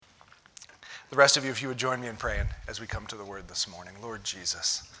The rest of you, if you would join me in praying as we come to the word this morning. Lord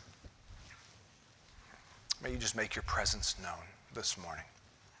Jesus, may you just make your presence known this morning.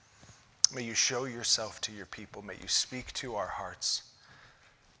 May you show yourself to your people. May you speak to our hearts.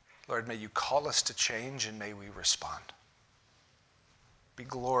 Lord, may you call us to change and may we respond. Be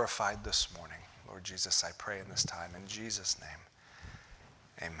glorified this morning. Lord Jesus, I pray in this time. In Jesus'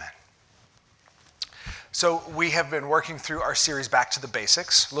 name, amen. So we have been working through our series Back to the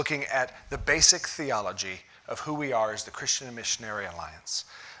Basics, looking at the basic theology of who we are as the Christian and Missionary Alliance.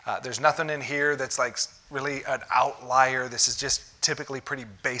 There's nothing in here that's like really an outlier. This is just typically pretty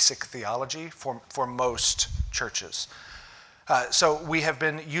basic theology for most churches. So we have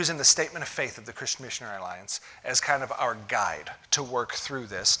been using the statement of faith of the Christian Missionary Alliance as kind of our guide to work through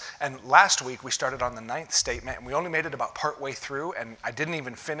this. And last week we started on the 9th statement, and we only made it about partway through, and I didn't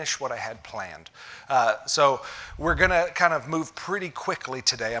even finish what I had planned. So we're going to kind of move pretty quickly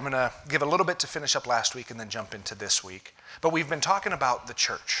today. I'm going to give a little bit to finish up last week and then jump into this week. But we've been talking about the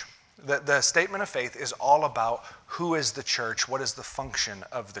church. The statement of faith is all about who is the church, what is the function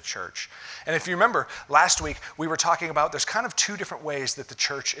of the church. And if you remember, last week we were talking about there's kind of two different ways that the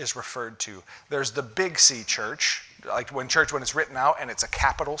church is referred to. There's the big C church, like when it's written out and it's a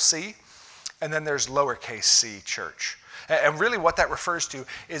capital C, and then there's lowercase c church. And really what that refers to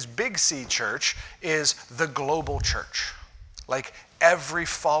is big C church is the global church. Like every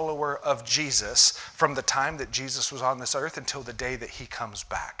follower of Jesus from the time that Jesus was on this earth until the day that he comes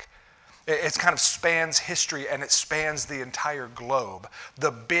back. It kind of spans history and it spans the entire globe. The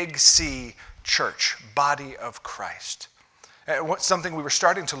big C church, body of Christ. Something we were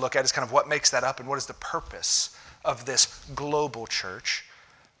starting to look at is kind of what makes that up and what is the purpose of this global church.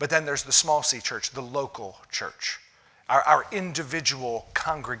 But then there's the small C church, the local church, our individual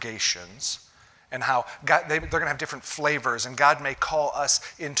congregations, and how God, they're going to have different flavors, and God may call us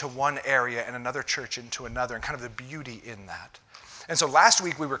into one area and another church into another, and kind of the beauty in that. And so last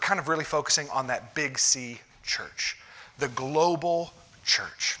week we were kind of really focusing on that big C church, the global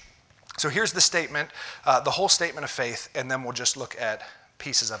church. So here's the statement, the whole statement of faith, and then we'll just look at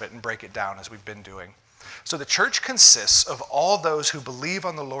pieces of it and break it down as we've been doing. So the church consists of all those who believe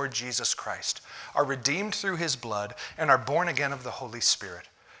on the Lord Jesus Christ, are redeemed through his blood, and are born again of the Holy Spirit.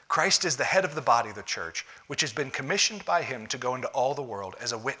 Christ is the head of the body of the church, which has been commissioned by him to go into all the world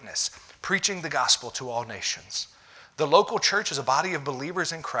as a witness, preaching the gospel to all nations. The local church is a body of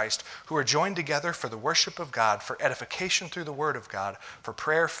believers in Christ who are joined together for the worship of God, for edification through the word of God, for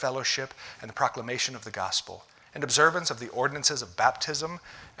prayer, fellowship, and the proclamation of the gospel, and observance of the ordinances of baptism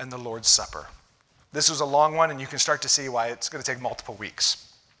and the Lord's Supper. This was a long one, and you can start to see why it's going to take multiple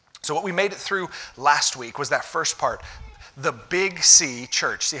weeks. So what we made it through last week was that first part. The big C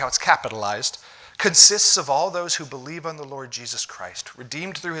church, see how it's capitalized, consists of all those who believe on the Lord Jesus Christ,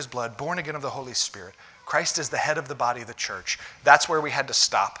 redeemed through his blood, born again of the Holy Spirit. Christ is the head of the body of the church. That's where we had to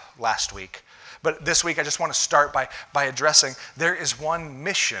stop last week. But this week I just want to start by addressing there is one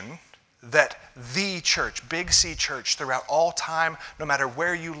mission that the church, big C church, throughout all time, no matter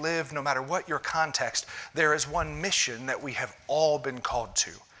where you live, no matter what your context, there is one mission that we have all been called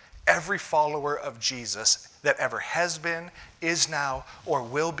to. Every follower of Jesus that ever has been, is now, or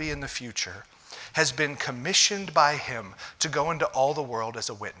will be in the future has been commissioned by him to go into all the world as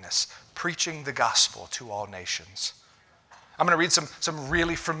a witness, preaching the gospel to all nations. I'm going to read some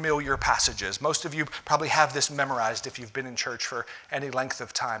really familiar passages. Most of you probably have this memorized if you've been in church for any length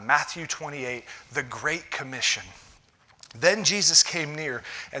of time. Matthew 28, the Great Commission. Then Jesus came near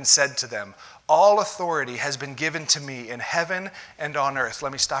and said to them, all authority has been given to me in heaven and on earth.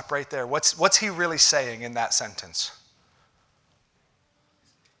 Let me stop right there. What's he really saying in that sentence?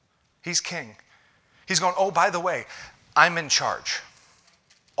 He's king. He's going, oh, by the way, I'm in charge.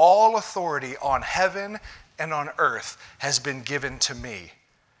 All authority on heaven and on earth has been given to me.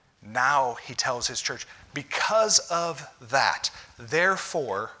 Now, he tells his church, because of that,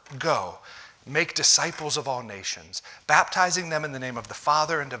 therefore, go, make disciples of all nations, baptizing them in the name of the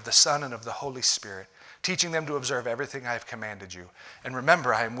Father and of the Son and of the Holy Spirit, teaching them to observe everything I have commanded you. And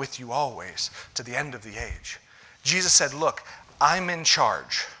remember, I am with you always to the end of the age. Jesus said, look, I'm in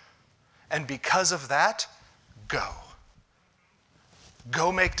charge. And because of that, go.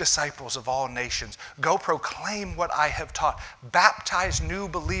 Go make disciples of all nations. Go proclaim what I have taught. Baptize new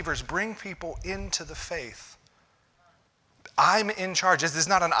believers. Bring people into the faith. I'm in charge. This is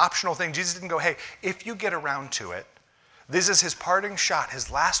not an optional thing. Jesus didn't go, hey, if you get around to it, this is his parting shot, his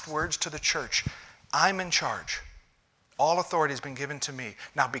last words to the church. I'm in charge. All authority has been given to me.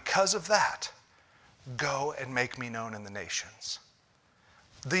 Now, because of that, go and make me known in the nations.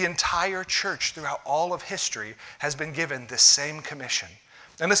 The entire church throughout all of history has been given this same commission.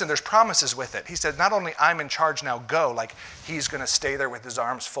 And listen, there's promises with it. He said, not only I'm in charge now, go, like he's going to stay there with his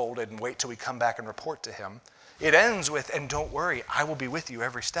arms folded and wait till we come back and report to him. It ends with, and don't worry, I will be with you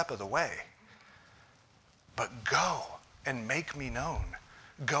every step of the way. But go and make me known.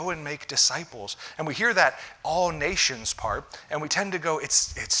 Go and make disciples. And we hear that all nations part, and we tend to go,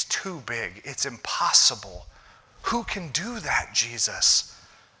 it's too big. It's impossible. Who can do that, Jesus?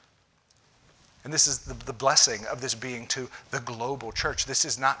 And this is the blessing of this being to the global church. This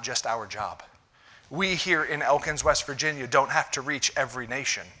is not just our job. We here in Elkins, West Virginia, don't have to reach every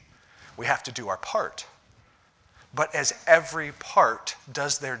nation. We have to do our part. But as every part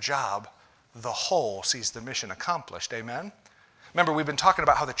does their job, the whole sees the mission accomplished. Amen? Remember, we've been talking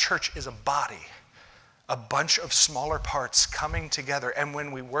about how the church is a body, a bunch of smaller parts coming together. And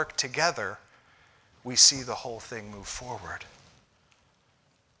when we work together, we see the whole thing move forward.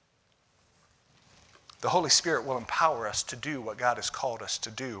 The Holy Spirit will empower us to do what God has called us to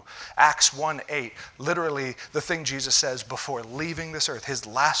do. Acts 1:8, literally the thing Jesus says before leaving this earth, his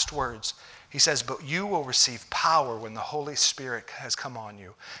last words, he says, but you will receive power when the Holy Spirit has come on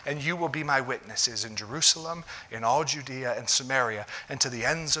you, and you will be my witnesses in Jerusalem, in all Judea and Samaria, and to the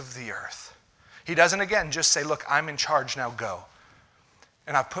ends of the earth. He doesn't again just say, look, I'm in charge, now go.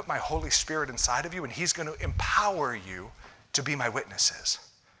 And I've put my Holy Spirit inside of you, and he's going to empower you to be my witnesses.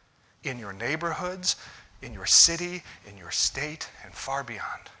 In your neighborhoods, in your city, in your state, and far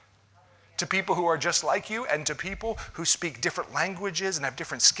beyond. To people who are just like you, and to people who speak different languages and have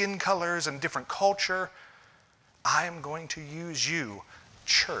different skin colors and different culture, I am going to use you,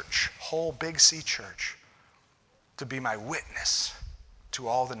 church, whole Big C church, to be my witness to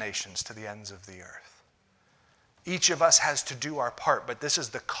all the nations, to the ends of the earth. Each of us has to do our part, but this is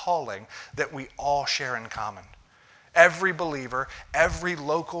the calling that we all share in common. Every believer, every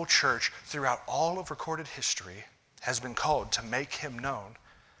local church throughout all of recorded history has been called to make him known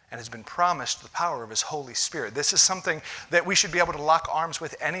and has been promised the power of his Holy Spirit. This is something that we should be able to lock arms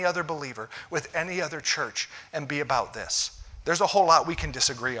with any other believer, with any other church, and be about this. There's a whole lot we can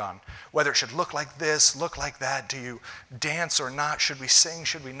disagree on. Whether it should look like this, look like that. Do you dance or not? Should we sing?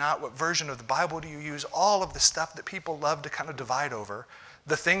 Should we not? What version of the Bible do you use? All of the stuff that people love to kind of divide over.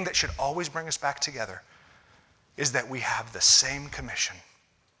 The thing that should always bring us back together is that we have the same commission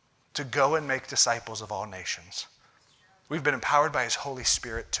to go and make disciples of all nations. We've been empowered by his Holy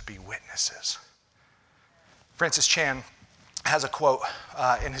Spirit to be witnesses. Francis Chan has a quote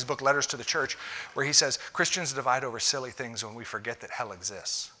in his book, Letters to the Church, where he says, Christians divide over silly things when we forget that hell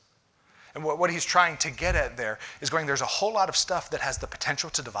exists. And what he's trying to get at there is going, there's a whole lot of stuff that has the potential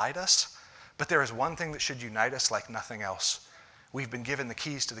to divide us, but there is one thing that should unite us like nothing else. We've been given the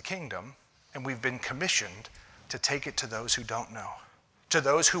keys to the kingdom, and we've been commissioned to take it to those who don't know, to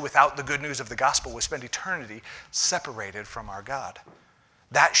those who without the good news of the gospel will spend eternity separated from our God.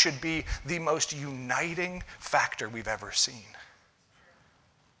 That should be the most uniting factor we've ever seen.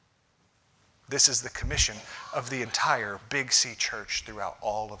 This is the commission of the entire Big C church throughout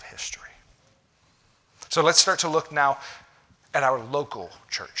all of history. So let's start to look now at our local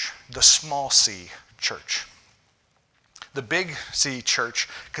church, the small c church. The Big C church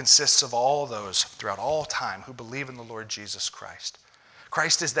consists of all those throughout all time who believe in the Lord Jesus Christ.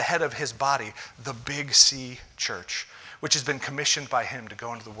 Christ is the head of his body, the Big C church, which has been commissioned by him to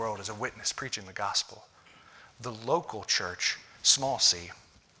go into the world as a witness preaching the gospel. The local church, small c,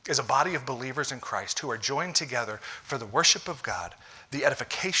 is a body of believers in Christ who are joined together for the worship of God, the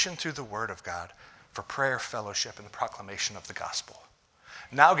edification through the word of God, for prayer, fellowship, and the proclamation of the gospel.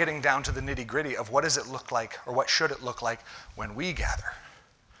 Now getting down to the nitty-gritty of what does it look like, or what should it look like when we gather.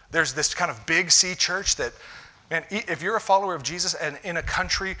 There's this kind of Big C church that, man, if you're a follower of Jesus and in a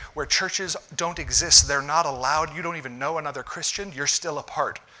country where churches don't exist, they're not allowed, you don't even know another Christian, you're still a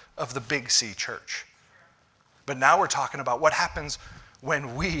part of the Big C church. But now we're talking about what happens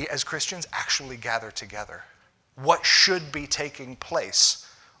when we as Christians actually gather together. What should be taking place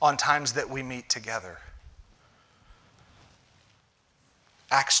on times that we meet together.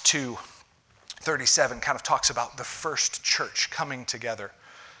 Acts 2:37 kind of talks about the first church coming together.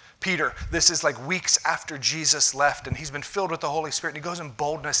 Peter, this is like weeks after Jesus left, and he's been filled with the Holy Spirit, and he goes in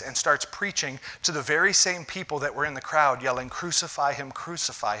boldness and starts preaching to the very same people that were in the crowd yelling, crucify him,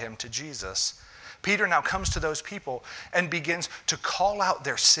 to Jesus. Peter now comes to those people and begins to call out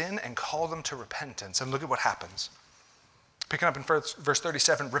their sin and call them to repentance. And look at what happens. Picking up in verse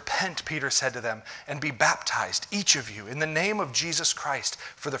 37, repent, Peter said to them, and be baptized, each of you, in the name of Jesus Christ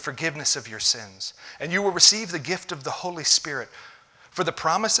for the forgiveness of your sins. And you will receive the gift of the Holy Spirit. For the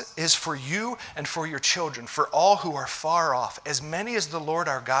promise is for you and for your children, for all who are far off, as many as the Lord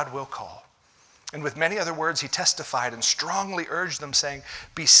our God will call. And with many other words, he testified and strongly urged them, saying,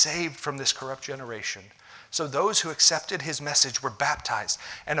 "Be saved from this corrupt generation." So those who accepted his message were baptized,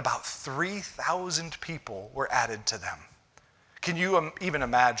 and about 3,000 people were added to them. Can you even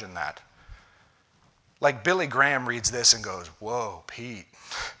imagine that? Like Billy Graham reads this and goes, "Whoa, Pete,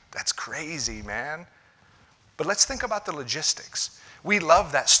 that's crazy, man." But let's think about the logistics. We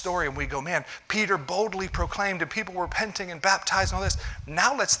love that story and we go, man, Peter boldly proclaimed and people were repenting and baptized and all this.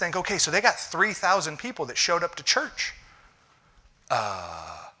 Now let's think, okay, so they got 3,000 people that showed up to church.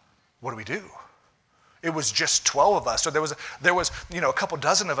 What do we do? It was just 12 of us. So there was a couple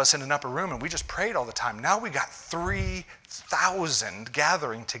dozen of us in an upper room and we just prayed all the time. Now we got 3,000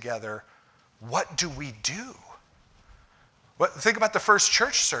 gathering together. What do we do? Think about the first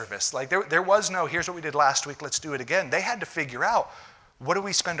church service. Like there was no, here's what we did last week, let's do it again. They had to figure out, what do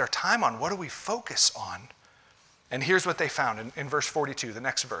we spend our time on? What do we focus on? And here's what they found in verse 42, the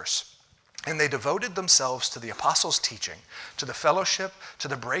next verse. And they devoted themselves to the apostles' teaching, to the fellowship, to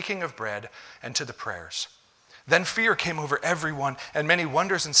the breaking of bread, and to the prayers. Then fear came over everyone, and many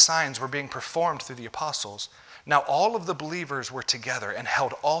wonders and signs were being performed through the apostles. Now all of the believers were together and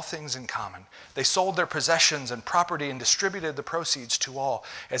held all things in common. They sold their possessions and property and distributed the proceeds to all,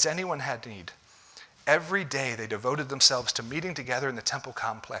 as anyone had need. Every day they devoted themselves to meeting together in the temple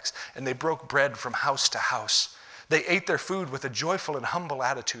complex, and they broke bread from house to house. They ate their food with a joyful and humble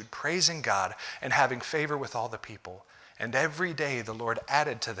attitude, praising God and having favor with all the people. And every day the Lord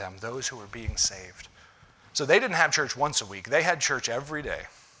added to them those who were being saved. So they didn't have church once a week. They had church every day.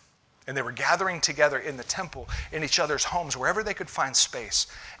 And they were gathering together in the temple, in each other's homes, wherever they could find space.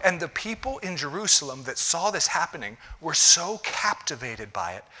 And the people in Jerusalem that saw this happening were so captivated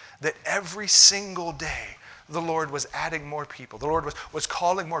by it that every single day the Lord was adding more people. The Lord was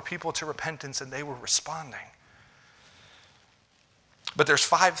calling more people to repentance, and they were responding. But there's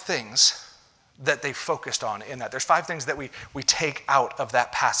 5 things that they focused on in that. There's 5 things that we take out of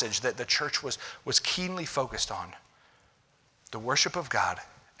that passage that the church was keenly focused on. The worship of God,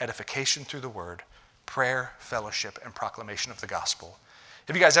 edification through the word, prayer, fellowship, and proclamation of the gospel.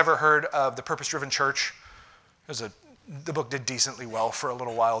 Have you guys ever heard of the Purpose Driven Church? The book did decently well for a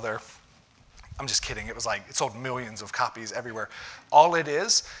little while there. I'm just kidding. It sold millions of copies everywhere. All it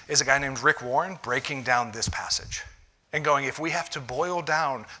is a guy named Rick Warren breaking down this passage and going, if we have to boil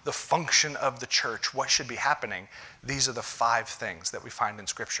down the function of the church, what should be happening? These are the 5 things that we find in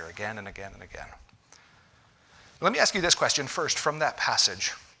Scripture again and again and again. Let me ask you this question first from that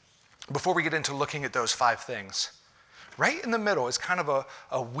passage. Before we get into looking at those 5 things, right in the middle is kind of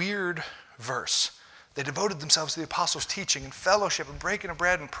a weird verse. They devoted themselves to the apostles' teaching and fellowship and breaking of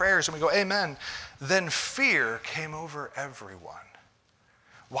bread and prayers, and we go, amen. Then fear came over everyone.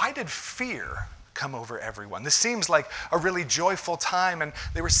 Why did fear come over everyone? This seems like a really joyful time, and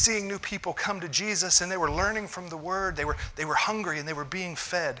they were seeing new people come to Jesus, and they were learning from the word. They were hungry, and they were being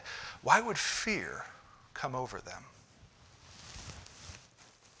fed. Why would fear come over them?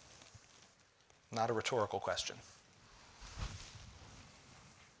 Not a rhetorical question.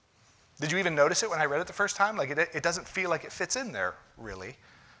 Did you even notice it when I read it the first time? Like it doesn't feel like it fits in there, really.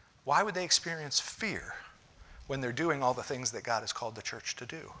 Why would they experience fear when they're doing all the things that God has called the church to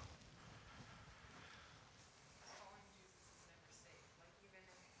do?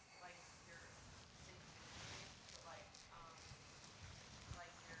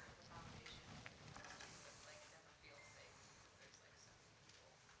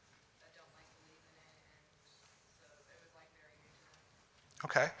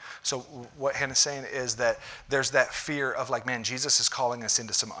 Okay, so what Hannah's saying is that there's that fear of like, man, Jesus is calling us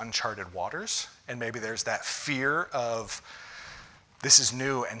into some uncharted waters, and maybe there's that fear of this is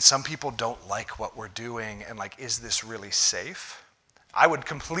new and some people don't like what we're doing, and like, is this really safe? I would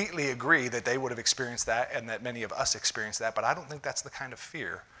completely agree that they would have experienced that and that many of us experienced that, but I don't think that's the kind of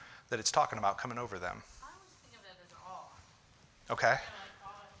fear that it's talking about coming over them. I always think of it as awe. Okay.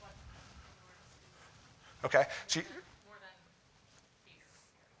 Okay.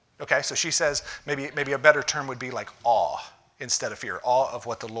 Okay, so she says maybe a better term would be like awe instead of fear, awe of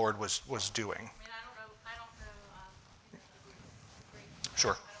what the Lord was doing. I mean, I don't know.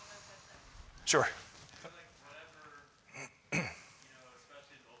 Sure. I don't know if that's Sure. So like whatever,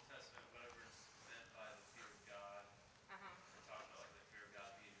 especially in the Old Testament, whatever is meant by the fear of God, they talk about like the fear of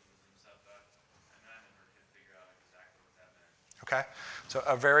God being himself. And I never could figure out exactly what that meant. Okay, so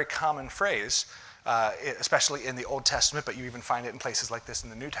a very common phrase, especially in the Old Testament, but you even find it in places like this in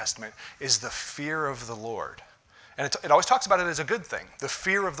the New Testament, is the fear of the Lord. And it always talks about it as a good thing. The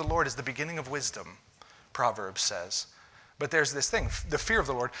fear of the Lord is the beginning of wisdom, Proverbs says. But there's this thing, the fear of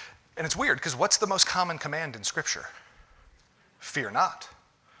the Lord, and it's weird because what's the most common command in Scripture? Fear not.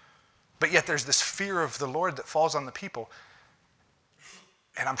 But yet there's this fear of the Lord that falls on the people.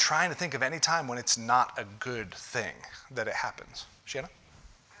 And I'm trying to think of any time when it's not a good thing that it happens. Shanna?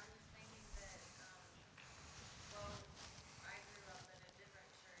 I was thinking that, well, I grew up in a different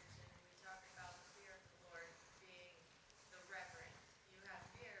church, and we talked about the fear of the Lord being the reverence. You have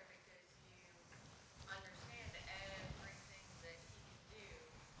fear because you understand everything that He can do,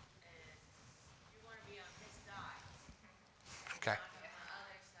 and you want to be on His side, Okay. not on the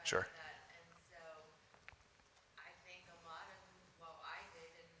other side Sure. of that. And so I think a lot of, well, I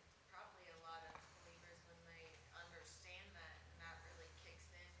did, and probably a lot of believers, when they understand that, and that really kicks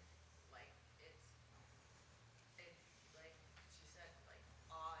in, like it's like she said, like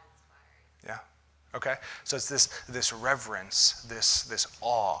awe-inspiring. Yeah. Okay. So it's this reverence, this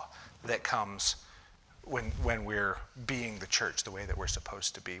awe that comes when we're being the church the way that we're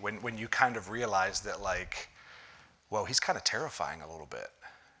supposed to be. When you kind of realize that, like, whoa, he's kind of terrifying a little bit.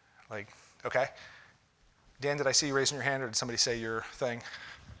 Like, okay. Dan, did I see you raising your hand, or did somebody say your thing?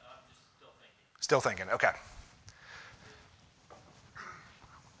 I'm just still thinking. Still thinking. Okay.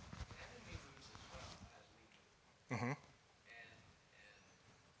 The enemy moves as well as we move, Mm-hmm. and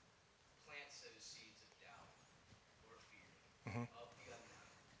plants those seeds of doubt or fear of the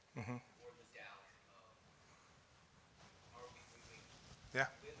unknown, or the doubt of, are we moving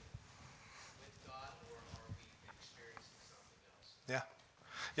Yeah. with God, or are we experiencing something else? Yeah.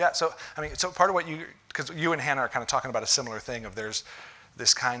 Yeah, so, I mean, so part of what because you and Hannah are kind of talking about a similar thing of there's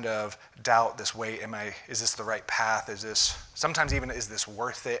this kind of doubt, this weight, is this the right path? Sometimes even, is this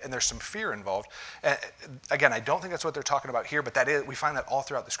worth it? And there's some fear involved. Again, I don't think that's what they're talking about here, but we find that all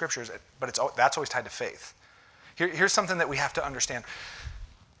throughout the scriptures, but that's always tied to faith. Here's something that we have to understand.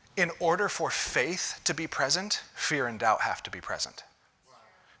 In order for faith to be present, fear and doubt have to be present.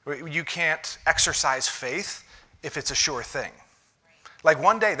 You can't exercise faith if it's a sure thing. Like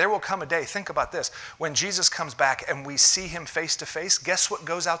one day, there will come a day, think about this, when Jesus comes back and we see him face to face, guess what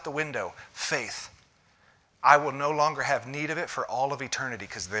goes out the window? Faith. I will no longer have need of it for all of eternity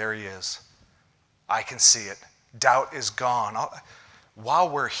because there he is. I can see it. Doubt is gone. While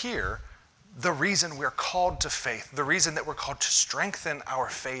we're here, the reason we're called to faith, the reason that we're called to strengthen our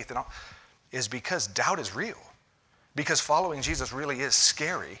faith is because doubt is real. Because following Jesus really is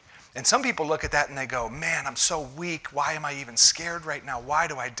scary. And some people look at that and they go, man, I'm so weak. Why am I even scared right now? Why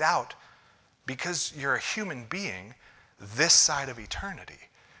do I doubt? Because you're a human being this side of eternity.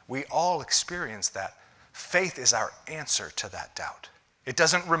 We all experience that. Faith is our answer to that doubt. It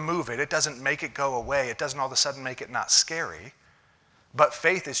doesn't remove it. It doesn't make it go away. It doesn't all of a sudden make it not scary. But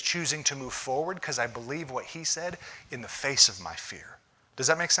faith is choosing to move forward because I believe what he said in the face of my fear. Does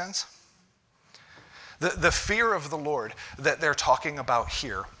that make sense? The fear of the Lord that they're talking about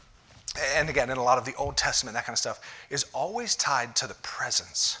here, and again, in a lot of the Old Testament, that kind of stuff, is always tied to the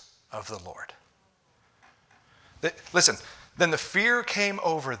presence of the Lord. Listen, then the fear came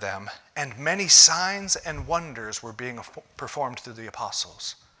over them, and many signs and wonders were being performed through the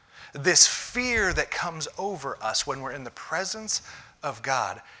apostles. This fear that comes over us when we're in the presence of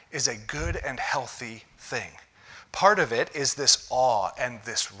God is a good and healthy thing. Part of it is this awe and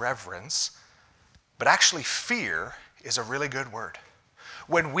this reverence, but actually fear is a really good word.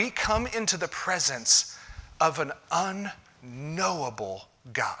 When we come into the presence of an unknowable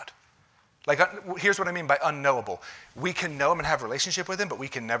God, like, here's what I mean by unknowable. We can know him and have a relationship with him, but we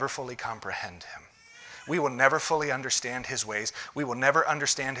can never fully comprehend him. We will never fully understand his ways. We will never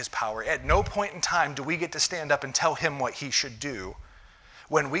understand his power. At no point in time do we get to stand up and tell him what he should do.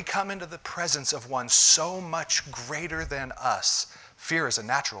 When we come into the presence of one so much greater than us, fear is a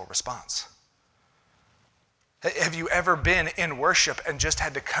natural response. Have you ever been in worship and just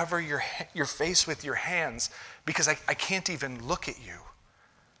had to cover your face with your hands because I can't even look at you?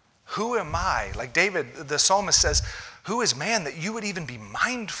 Who am I? Like David, the psalmist says, who is man that you would even be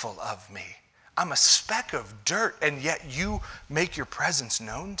mindful of me? I'm a speck of dirt, and yet you make your presence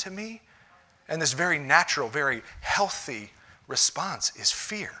known to me? And this very natural, very healthy response is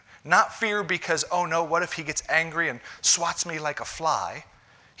fear. Not fear because, oh no, what if he gets angry and swats me like a fly?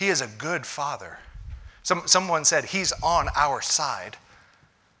 He is a good father. Someone said he's on our side.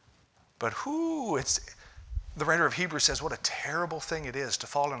 But the writer of Hebrews says what a terrible thing it is to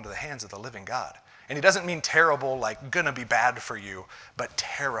fall into the hands of the living God. And he doesn't mean terrible like gonna be bad for you, but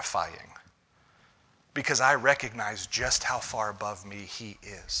terrifying. Because I recognize just how far above me he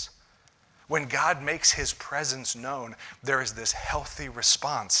is. When God makes his presence known, there is this healthy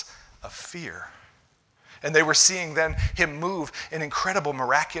response of fear. And they were seeing then him move in incredible,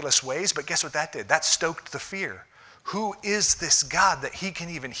 miraculous ways, but guess what that did? That stoked the fear. Who is this God that he can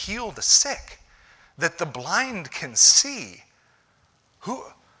even heal the sick? That the blind can see?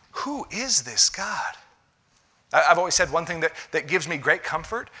 Who is this God? I've always said one thing that gives me great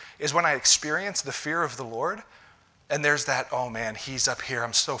comfort is when I experience the fear of the Lord, and there's that, oh man, he's up here,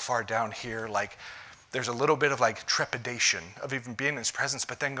 I'm so far down here, like there's a little bit of like trepidation of even being in his presence,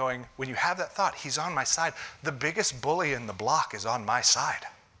 but then going, when you have that thought, he's on my side, the biggest bully in the block is on my side.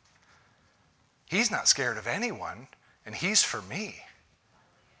 He's not scared of anyone, and he's for me.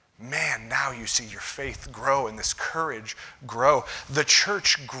 Man, now you see your faith grow and this courage grow. The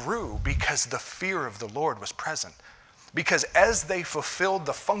church grew because the fear of the Lord was present. Because as they fulfilled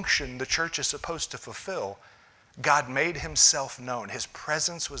the function the church is supposed to fulfill, God made himself known. His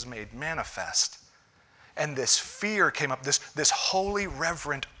presence was made manifest. And this fear came up, this holy,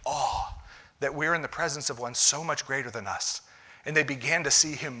 reverent awe that we're in the presence of one so much greater than us. And they began to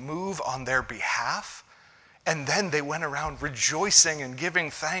see him move on their behalf. And then they went around rejoicing and giving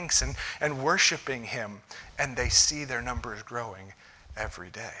thanks and worshiping him. And they see their numbers growing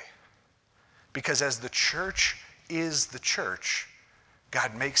every day. Because as the church is the church,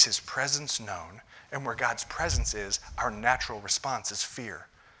 God makes his presence known. And where God's presence is, our natural response is fear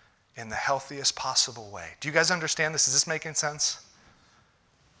in the healthiest possible way. Do you guys understand this? Is this making sense?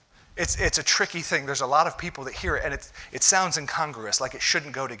 It's a tricky thing. There's a lot of people that hear it, and it sounds incongruous, like it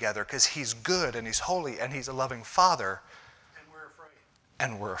shouldn't go together, because he's good, and he's holy, and he's a loving father. And we're afraid.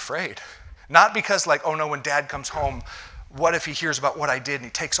 And we're afraid. Not because like, oh no, when dad comes home, what if he hears about what I did and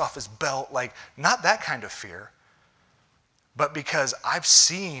he takes off his belt? Like, not that kind of fear. But because I've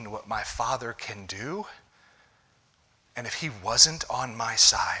seen what my father can do, and if he wasn't on my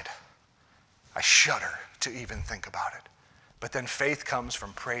side, I shudder to even think about it. But then faith comes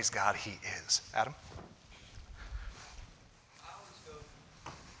from praise God, he is. Adam? I always go to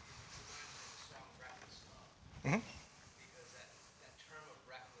the song Reckless Love. Mm-hmm. Because that term of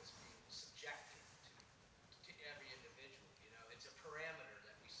reckless being subjective to every individual, you know, it's a parameter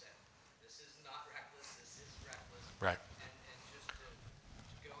that we set. This is not reckless, this is reckless. Right. And just to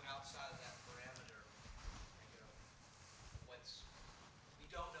go outside of that parameter, you know, we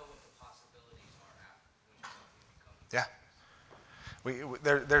don't know what the possibilities are after when something becomes. Yeah.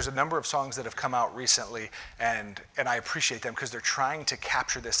 There's a number of songs that have come out recently, and I appreciate them because they're trying to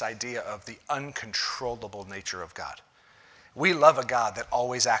capture this idea of the uncontrollable nature of God. We love a God that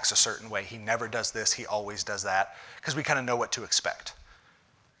always acts a certain way. He never does this, he always does that, because we kind of know what to expect.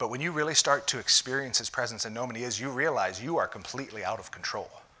 But when you really start to experience his presence and know who he is, you realize you are completely out of control.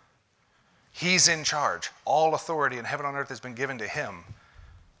 He's in charge. All authority in heaven and earth has been given to him.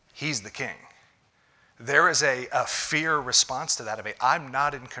 He's the king. There is a fear response to that of I'm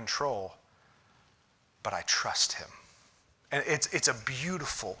not in control, but I trust him. And it's a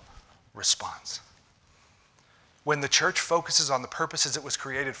beautiful response. When the church focuses on the purposes it was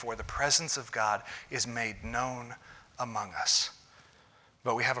created for, the presence of God is made known among us.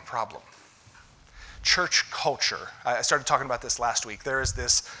 But we have a problem. Church culture. I started talking about this last week. There is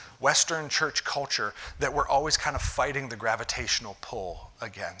this Western church culture that we're always kind of fighting the gravitational pull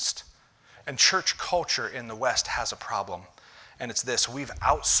against. And church culture in the West has a problem, and it's this. We've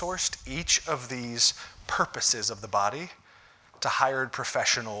outsourced each of these purposes of the body to hired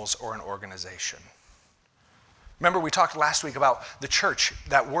professionals or an organization. Remember, we talked last week about the church.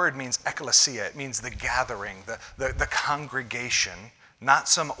 That word means ecclesia. It means the gathering, the congregation, not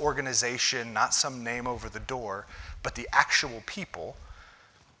some organization, not some name over the door, but the actual people.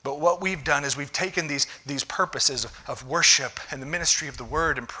 But what we've done is we've taken these purposes of worship and the ministry of the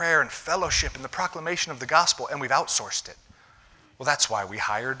word and prayer and fellowship and the proclamation of the gospel, and we've outsourced it. Well, that's why we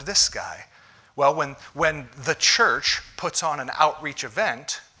hired this guy. Well, when the church puts on an outreach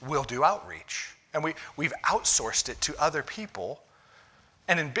event, we'll do outreach. And we've outsourced it to other people.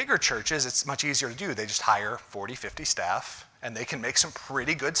 And in bigger churches, it's much easier to do. They just hire 40, 50 staff, and they can make some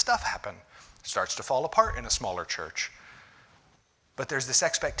pretty good stuff happen. It starts to fall apart in a smaller church. But there's this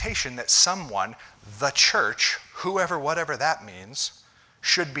expectation that someone, the church, whoever, whatever that means,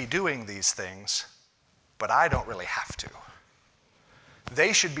 should be doing these things, but I don't really have to.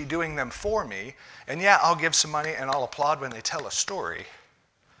 They should be doing them for me, and yeah, I'll give some money and I'll applaud when they tell a story.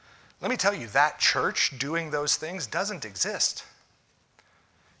 Let me tell you, that church doing those things doesn't exist.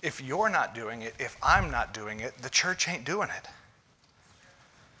 If you're not doing it, if I'm not doing it, the church ain't doing it.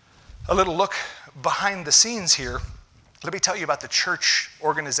 A little look behind the scenes here. Let me tell you about the church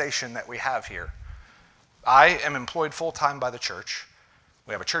organization that we have here. I am employed full-time by the church.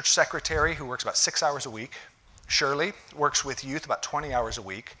 We have a church secretary who works about 6 hours a week. Shirley works with youth about 20 hours a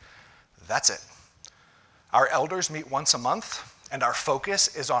week. That's it. Our elders meet once a month, and our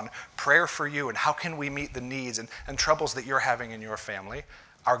focus is on prayer for you and how can we meet the needs and troubles that you're having in your family.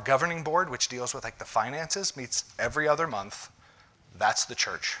 Our governing board, which deals with like the finances, meets every other month. That's the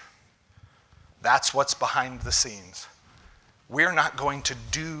church. That's what's behind the scenes. We're not going to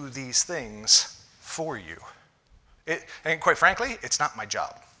do these things for you. And quite frankly, it's not my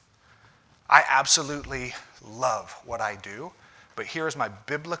job. I absolutely love what I do, but here's my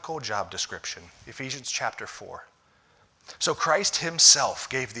biblical job description, Ephesians chapter 4. So Christ himself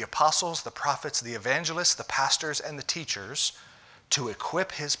gave the apostles, the prophets, the evangelists, the pastors, and the teachers to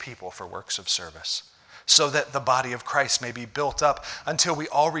equip his people for works of service, so that the body of Christ may be built up until we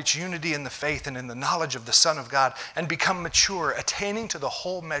all reach unity in the faith and in the knowledge of the Son of God and become mature, attaining to the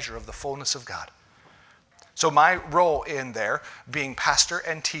whole measure of the fullness of God. So my role in there, being pastor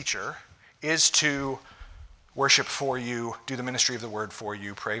and teacher, is to worship for you, do the ministry of the word for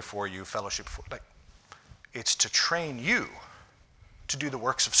you, pray for you, fellowship for you. It's to train you to do the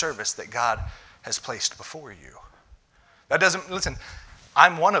works of service that God has placed before you. That doesn't, listen,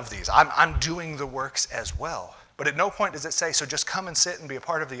 I'm one of these. I'm doing the works as well. But at no point does it say, so just come and sit and be a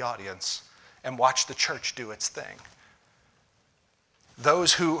part of the audience and watch the church do its thing.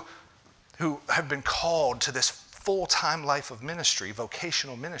 Those who have been called to this full-time life of ministry,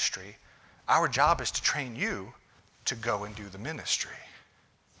 vocational ministry, our job is to train you to go and do the ministry.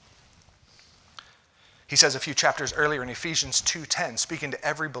 He says a few chapters earlier in Ephesians 2:10, speaking to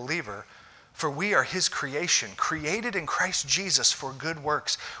every believer, for we are his creation, created in Christ Jesus for good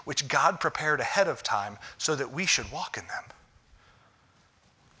works, which God prepared ahead of time so that we should walk in them.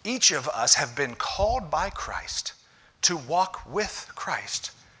 Each of us have been called by Christ to walk with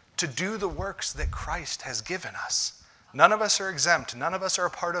Christ, to do the works that Christ has given us. None of us are exempt. None of us are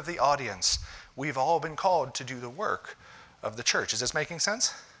a part of the audience. We've all been called to do the work of the church. Is this making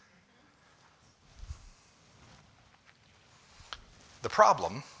sense? The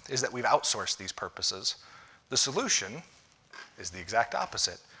problem is that we've outsourced these purposes. The solution is the exact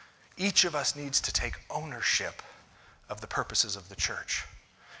opposite. Each of us needs to take ownership of the purposes of the church.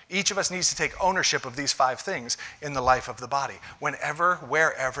 Each of us needs to take ownership of these 5 things in the life of the body. Whenever,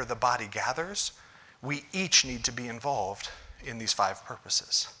 wherever the body gathers, we each need to be involved in these 5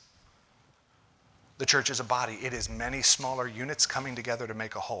 purposes. The church is a body. It is many smaller units coming together to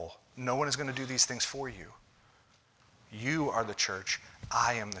make a whole. No one is going to do these things for you. You are the church.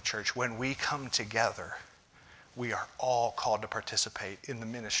 I am the church. When we come together, we are all called to participate in the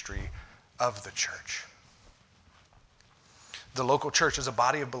ministry of the church. The local church is a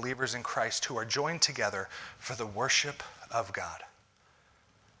body of believers in Christ who are joined together for the worship of God.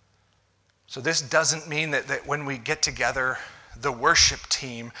 So this doesn't mean that when we get together, the worship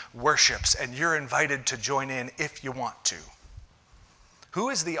team worships and you're invited to join in if you want to. Who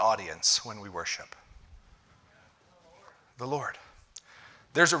is the audience when we worship? The Lord.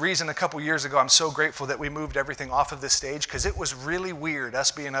 There's a reason a couple years ago I'm so grateful that we moved everything off of this stage, because it was really weird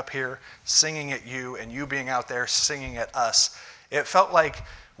us being up here singing at you and you being out there singing at us. It felt like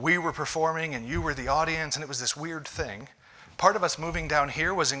we were performing and you were the audience, and it was this weird thing. Part of us moving down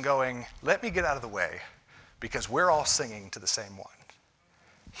here was in going, let me get out of the way, because we're all singing to the same one.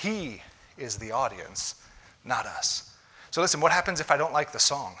 He is the audience, not us. So listen, what happens if I don't like the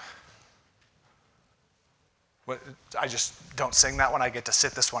song? I just don't sing that one. I get to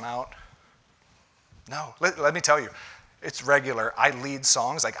sit this one out. No, let me tell you, it's regular. I lead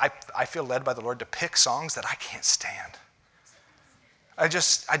songs. Like I feel led by the Lord to pick songs that I can't stand.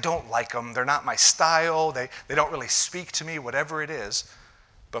 I don't like them. They're not my style. They don't really speak to me, whatever it is.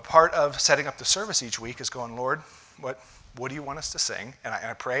 But part of setting up the service each week is going, Lord, what do you want us to sing? And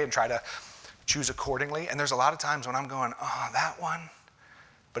I pray and try to choose accordingly. And there's a lot of times when I'm going, oh, that one.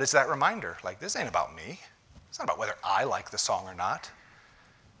 But it's that reminder, like, this ain't about me. It's not about whether I like the song or not.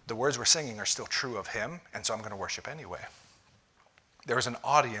 The words we're singing are still true of him, and so I'm going to worship anyway. There is an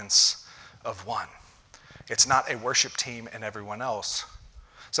audience of one. It's not a worship team and everyone else.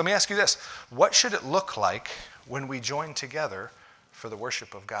 So let me ask you this. What should it look like when we join together for the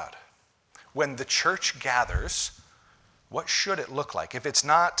worship of God? When the church gathers, what should it look like? If it's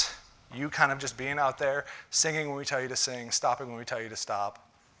not you kind of just being out there, singing when we tell you to sing, stopping when we tell you to stop,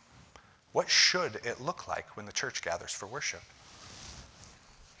 what should it look like when the church gathers for worship?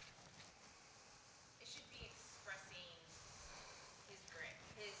 It should be expressing his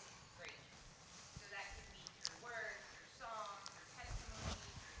greatness. So that could be through words, through song, through testimony,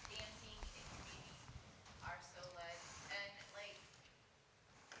 through dancing, if we are so led. And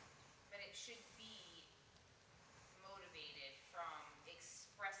but it should be motivated from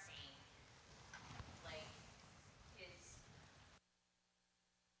expressing his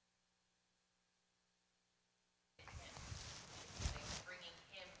him.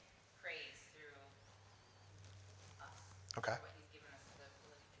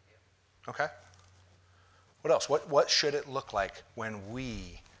 What else? What should it look like when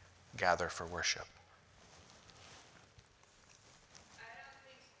we gather for worship? I don't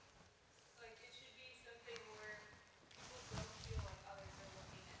think, like, it should be something where people don't feel like others are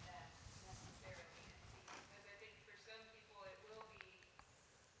looking at them necessarily and see. Because I think for some people it will be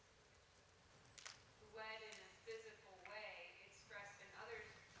led in a physical way, expressed in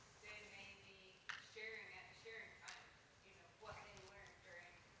others. They may be sharing at a sharing time, what they learned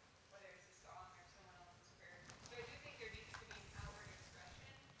during, whether it's a song or someone else's prayer. So I do think there needs to be an outward expression,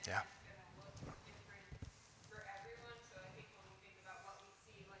 and Yeah. that's going to look different for everyone. So I think when we think about what we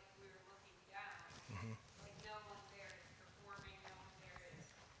see, like we were looking down, like no one there is performing, no one there is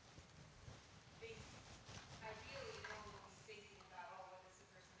think. Ideally, no one will be thinking about, oh, what is the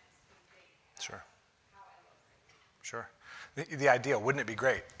person next to me think? Sure. How I look right now. Sure. The ideal, wouldn't it be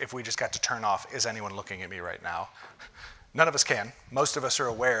great if we just got to turn off, is anyone looking at me right now? None of us can. Most of us are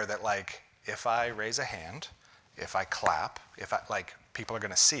aware that, like, if I raise a hand, if I clap, people are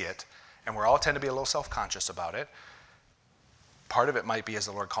going to see it, and we all tend to be a little self-conscious about it. Part of it might be as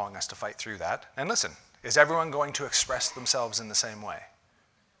the Lord calling us to fight through that. And listen, is everyone going to express themselves in the same way?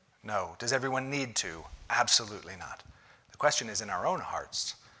 No. Does everyone need to? Absolutely not. The question is in our own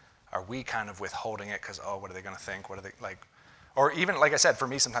hearts. Are we kind of withholding it because, oh, what are they going to think? What are they like? Or even, like I said, for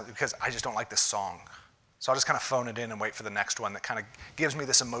me sometimes, because I just don't like this song. So I'll just kind of phone it in and wait for the next one that kind of gives me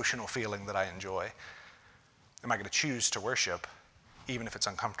this emotional feeling that I enjoy. Am I going to choose to worship, even if it's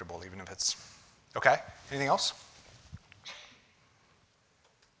uncomfortable, even if it's... Okay? Anything else? You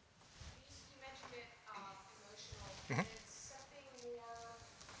mentioned it, emotional. Mhm. It's something more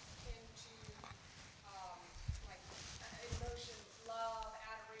into like emotion, love,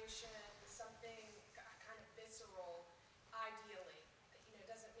 adoration, something kind of visceral, ideally. It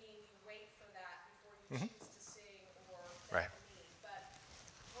doesn't mean you wait for that before you choose to sing or Right. bend the knee. But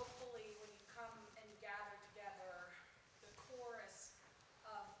hopefully when you come and gather together, the chorus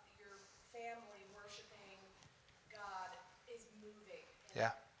of your family worshiping God is moving.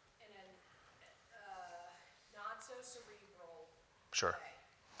 Yeah. In a not so cerebral Sure.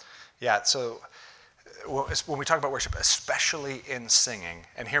 way. Yeah, so when we talk about worship, especially in singing,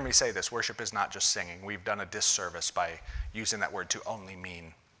 and hear me say this, worship is not just singing. We've done a disservice by using that word to only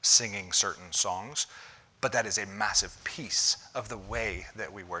mean singing certain songs, but that is a massive piece of the way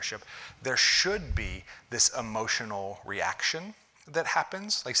that we worship. There should be this emotional reaction that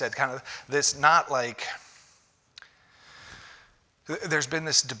happens. Like I said, kind of this, not like... There's been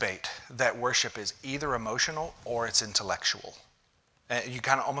this debate that worship is either emotional or it's intellectual. You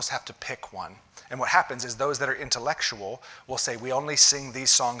kind of almost have to pick one. And what happens is those that are intellectual will say, we only sing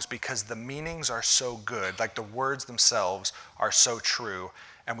these songs because the meanings are so good, like the words themselves are so true,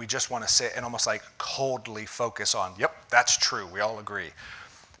 and we just want to sit and almost like coldly focus on, yep, that's true, we all agree.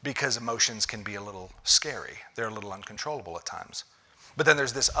 Because emotions can be a little scary. They're a little uncontrollable at times. But then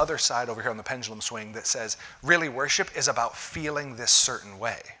there's this other side over here on the pendulum swing that says, really, worship is about feeling this certain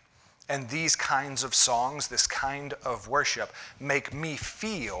way. And these kinds of songs, this kind of worship, make me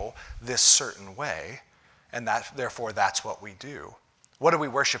feel this certain way, and therefore that's what we do. What are we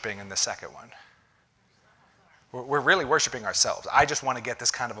worshiping in the second one? We're really worshiping ourselves. I just want to get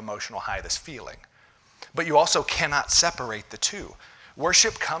this kind of emotional high, this feeling. But you also cannot separate the two.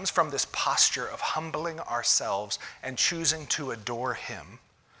 Worship comes from this posture of humbling ourselves and choosing to adore Him.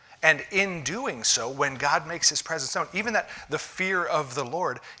 And in doing so, when God makes His presence known, even that the fear of the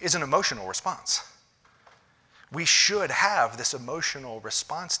Lord is an emotional response. We should have this emotional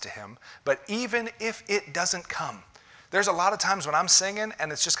response to Him, but even if it doesn't come, there's a lot of times when I'm singing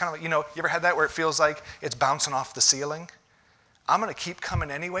and it's just kind of like, you ever had that where it feels like it's bouncing off the ceiling? I'm going to keep coming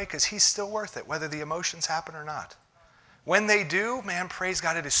anyway because He's still worth it, whether the emotions happen or not. When they do, man, praise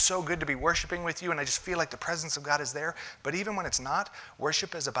God, it is so good to be worshiping with you, and I just feel like the presence of God is there. But even when it's not,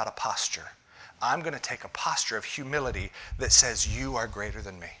 worship is about a posture. I'm going to take a posture of humility that says, you are greater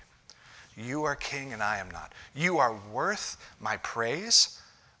than me. You are king and I am not. You are worth my praise,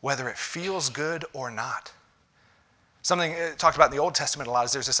 whether it feels good or not. Something talked about in the Old Testament a lot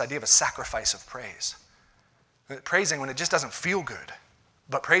is there's this idea of a sacrifice of praise. Praising when it just doesn't feel good,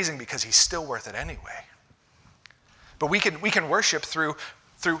 but praising because He's still worth it anyway. But we can worship through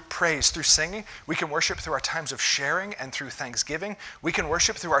praise, through singing. We can worship through our times of sharing and through thanksgiving. We can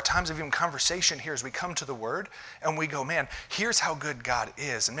worship through our times of even conversation here as we come to the Word and we go, man, here's how good God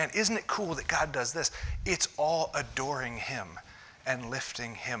is. And man, isn't it cool that God does this? It's all adoring Him and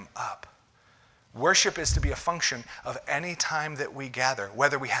lifting Him up. Worship is to be a function of any time that we gather,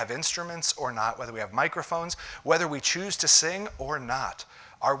 whether we have instruments or not, whether we have microphones, whether we choose to sing or not.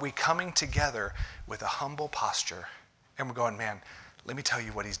 Are we coming together with a humble posture? And we're going, man, let me tell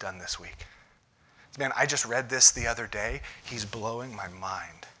you what He's done this week. Man, I just read this the other day. He's blowing my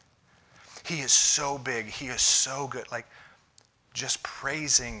mind. He is so big. He is so good. Like, just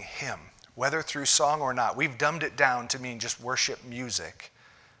praising him, whether through song or not. We've dumbed it down to mean just worship music.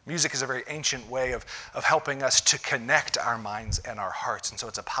 Music is a very ancient way of helping us to connect our minds and our hearts, and so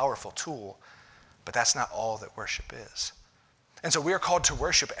it's a powerful tool, but that's not all that worship is. And so we are called to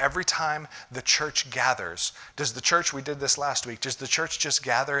worship every time the church gathers. Does the church, we did this last week, does the church just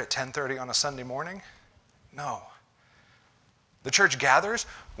gather at 10:30 on a Sunday morning? No. The church gathers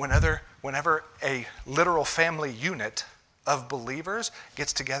whenever a literal family unit of believers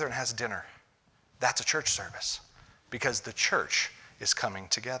gets together and has dinner. That's a church service because the church is coming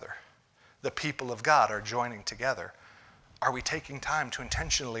together. The people of God are joining together. Are we taking time to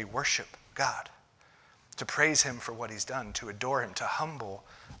intentionally worship God? To praise him for what he's done, to adore him, to humble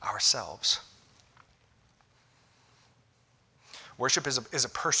ourselves. Worship is a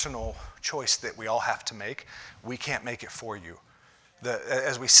personal choice that we all have to make. We can't make it for you.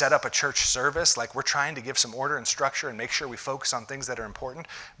 As we set up a church service, like we're trying to give some order and structure and make sure we focus on things that are important,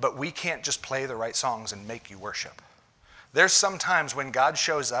 but we can't just play the right songs and make you worship. There's some times when God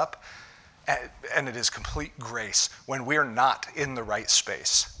shows up, and it is complete grace when we're not in the right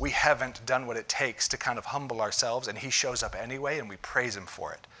space. We haven't done what it takes to kind of humble ourselves, and he shows up anyway, and we praise him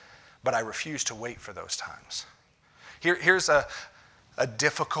for it. But I refuse to wait for those times. Here's a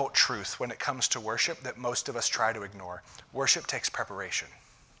difficult truth when it comes to worship that most of us try to ignore. Worship takes preparation.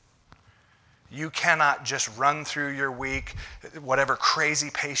 You cannot just run through your week, whatever crazy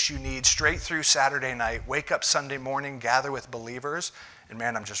pace you need, straight through Saturday night, wake up Sunday morning, gather with believers, and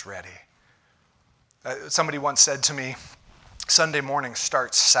man, I'm just ready. Somebody once said to me, Sunday morning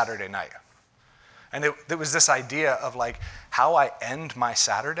starts Saturday night. And it was this idea of like how I end my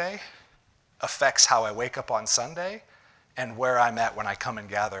Saturday affects how I wake up on Sunday and where I'm at when I come and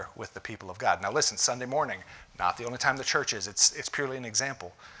gather with the people of God. Now listen, Sunday morning, not the only time the church is. It's purely an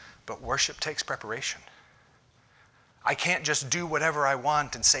example. But worship takes preparation. I can't just do whatever I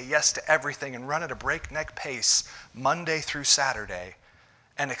want and say yes to everything and run at a breakneck pace Monday through Saturday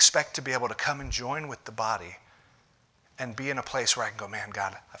and expect to be able to come and join with the body and be in a place where I can go, man,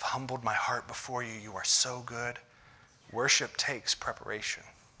 God, I've humbled my heart before you. You are so good. Worship takes preparation.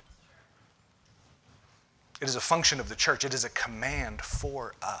 It is a function of the church. It is a command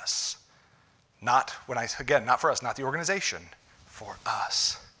for us. Not for us, not the organization, for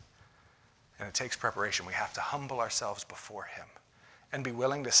us. And it takes preparation. We have to humble ourselves before him and be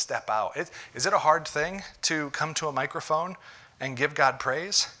willing to step out. Is it a hard thing to come to a microphone and give God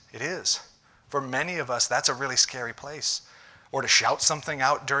praise? It is. For many of us, that's a really scary place. Or to shout something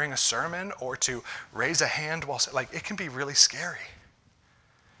out during a sermon, or to raise a hand it can be really scary.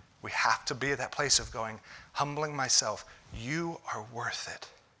 We have to be at that place of going, humbling myself. You are worth it.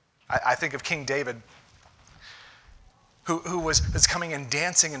 I think of King David, who was coming and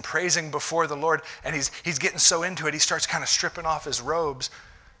dancing and praising before the Lord, and he's getting so into it, he starts kind of stripping off his robes,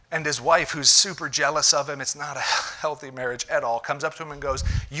 and his wife, who's super jealous of him, it's not a healthy marriage at all, comes up to him and goes,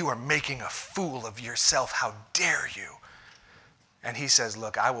 you are making a fool of yourself, how dare you? And he says,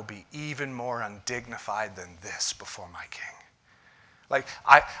 look, I will be even more undignified than this before my king. Like,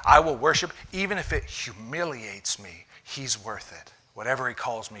 I will worship, even if it humiliates me, he's worth it. Whatever he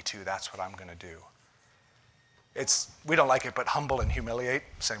calls me to, that's what I'm going to do. We don't like it, but humble and humiliate,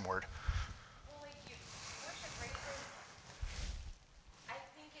 same word. Well, like worship, right? I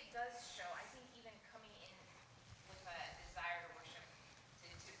think it does show. I think even coming in with a desire to worship,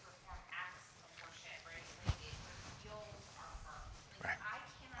 to perform acts of worship, right? Like it reveals our heart. Like Right. I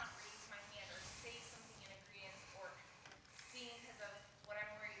cannot raise my hand or say something in agreement or sing because of what I'm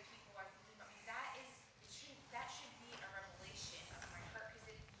worried people are thinking about me. That should be a revelation of my heart.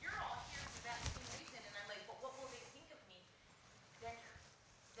 Because if you're all here for that same reason, and I'm like, but what will they think of me?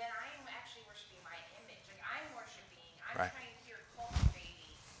 Then I am actually worshiping my image. Like I'm worshiping. I'm Right. trying to hear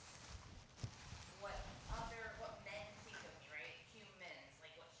cultivating what men think of me, right? Humans,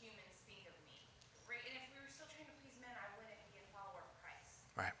 like what humans think of me, right? And if we were still trying to please men, I wouldn't be a follower of Christ.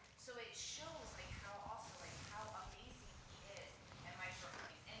 Right. So it shows like how amazing he is and my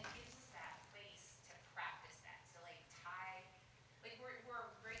shortcomings, and gives us that place to practice that, to like tie. Like we're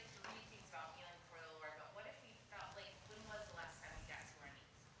great to read things about kneeling before the Lord, but what if we felt like when was the last time we got to our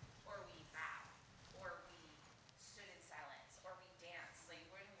knees, or we bowed, or we stood in silence, or we danced? Like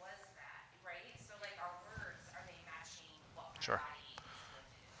when was that, right? So like our words, are they matching what my Sure. body is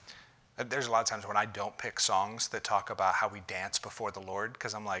living? There's a lot of times when I don't pick songs that talk about how we dance before the Lord,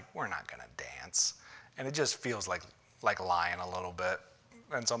 because I'm like, we're not going to dance. And it just feels like lying a little bit.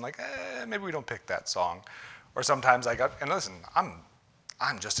 And so I'm like, maybe we don't pick that song. Or sometimes and listen, I'm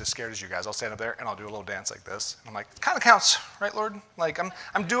I'm just as scared as you guys. I'll stand up there and I'll do a little dance like this. And I'm like, it kind of counts, right, Lord? Like,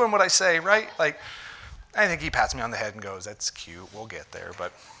 I'm doing what I say, right? Like, I think he pats me on the head and goes, that's cute, we'll get there.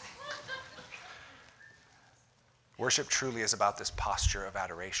 But worship truly is about this posture of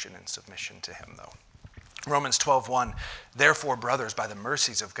adoration and submission to him, though. Romans 12:1, therefore, brothers, by the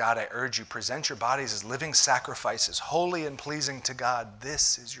mercies of God, I urge you, present your bodies as living sacrifices, holy and pleasing to God.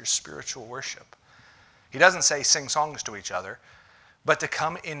 This is your spiritual worship. He doesn't say sing songs to each other, but to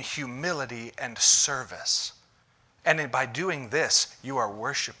come in humility and service. And by doing this, you are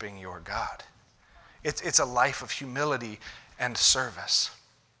worshiping your God. It's a life of humility and service.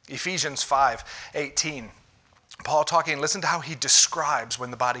 Ephesians 5:18, Paul talking, listen to how he describes when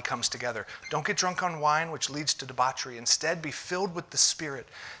the body comes together. Don't get drunk on wine, which leads to debauchery. Instead, be filled with the Spirit.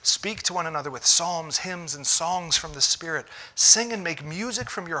 Speak to one another with psalms, hymns, and songs from the Spirit. Sing and make music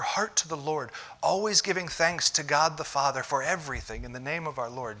from your heart to the Lord, always giving thanks to God the Father for everything in the name of our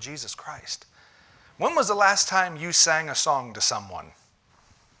Lord Jesus Christ. When was the last time you sang a song to someone?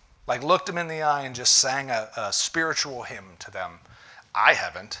 Like looked them in the eye and just sang a spiritual hymn to them? I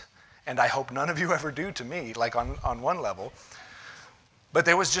haven't. And I hope none of you ever do to me, like on one level. But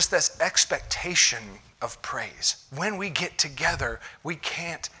there was just this expectation of praise. When we get together, we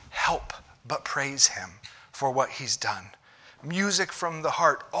can't help but praise him for what he's done. Music from the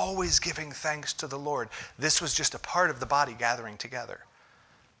heart, always giving thanks to the Lord. This was just a part of the body gathering together.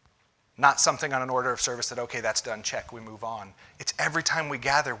 Not something on an order of service that, okay, that's done, check, we move on. It's every time we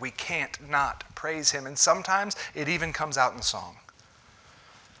gather, we can't not praise him. And sometimes it even comes out in song.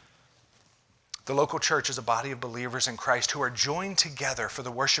 The local church is a body of believers in Christ who are joined together for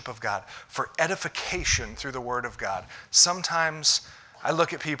the worship of God, for edification through the word of God. Sometimes I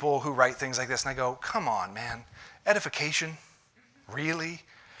look at people who write things like this and I go, come on, man, edification? Really?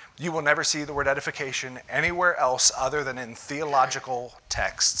 You will never see the word edification anywhere else other than in theological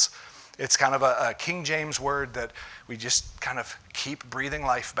texts. It's kind of a King James word that we just kind of keep breathing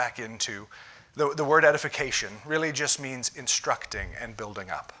life back into. The word edification really just means instructing and building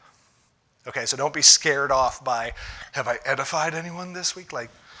up. Okay, so don't be scared off by, have I edified anyone this week?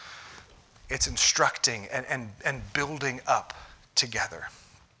 Like, it's instructing and building up together.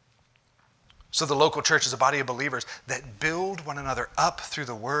 So the local church is a body of believers that build one another up through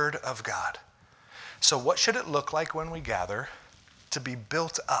the word of God. So what should it look like when we gather to be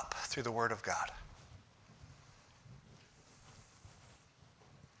built up through the word of God?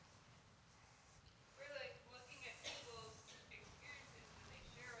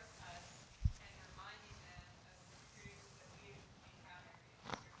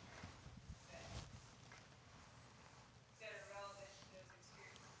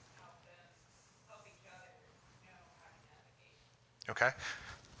 Okay?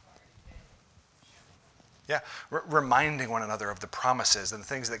 Yeah, reminding one another of the promises and the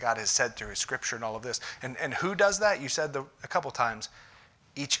things that God has said through his scripture and all of this. And who does that? You said a couple times,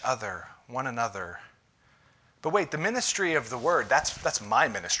 each other, one another. But wait, the ministry of the word, that's my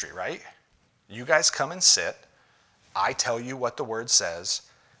ministry, right? You guys come and sit. I tell you what the word says.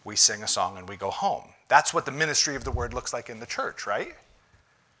 We sing a song and we go home. That's what the ministry of the word looks like in the church, right?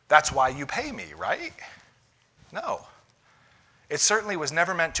 That's why you pay me, right? No. It certainly was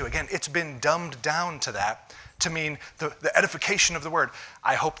never meant to. Again, it's been dumbed down to that, to mean the edification of the word.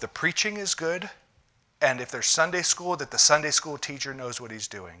 I hope the preaching is good, and if there's Sunday school, that the Sunday school teacher knows what he's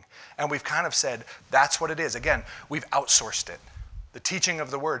doing. And we've kind of said, that's what it is. Again, we've outsourced it. The teaching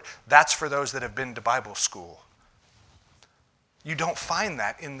of the word, that's for those that have been to Bible school. You don't find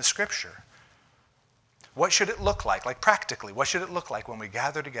that in the scripture. What should it look like practically, what should it look like when we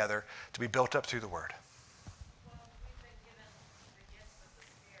gather together to be built up through the word?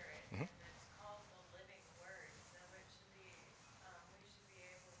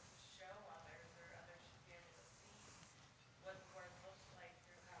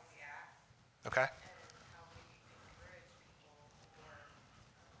 Okay. And how we encourage people or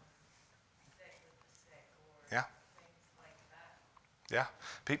sit with the sick or Yeah. things like that. Yeah.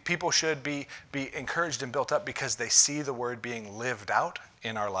 People should be encouraged and built up because they see the word being lived out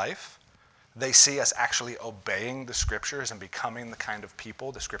in our life. They see us actually obeying the scriptures and becoming the kind of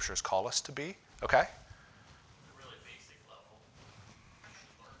people the scriptures call us to be. Okay? At a really basic level, you should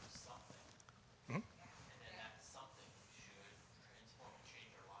learn something. And then that something should transform and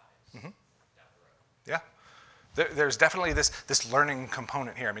change our lives down the road. Yeah. There's definitely this learning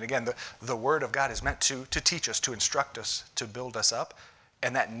component here. I mean, again, the word of God is meant to teach us, to instruct us, to build us up.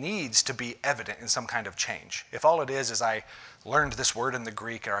 And that needs to be evident in some kind of change. If all it is I learned this word in the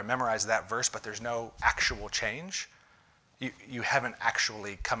Greek or I memorized that verse, but there's no actual change, you haven't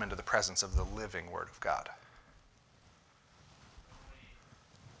actually come into the presence of the living word of God. When we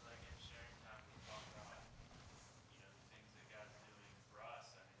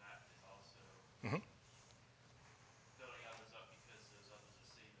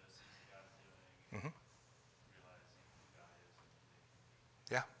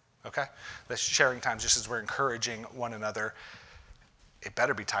okay? The sharing times, just as we're encouraging one another, it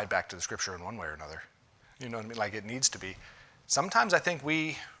better be tied back to the scripture in one way or another. You know what I mean? Like it needs to be. Sometimes I think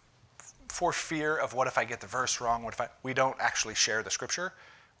we, for fear of what if I get the verse wrong, we don't actually share the scripture.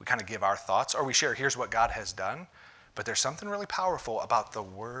 We kind of give our thoughts, or we share, here's what God has done. But there's something really powerful about the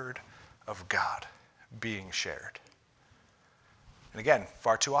word of God being shared. And again,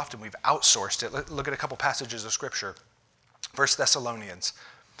 far too often we've outsourced it. Look at a couple passages of scripture. 1 Thessalonians.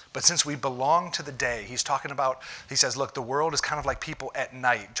 But since we belong to the day, he says, look, the world is kind of like people at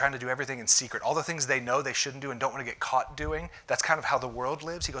night trying to do everything in secret. All the things they know they shouldn't do and don't want to get caught doing, that's kind of how the world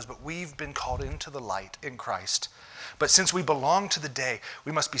lives. He goes, but we've been called into the light in Christ. But since we belong to the day,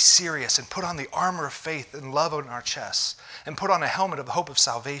 we must be serious and put on the armor of faith and love on our chests and put on a helmet of the hope of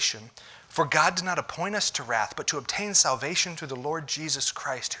salvation. For God did not appoint us to wrath, but to obtain salvation through the Lord Jesus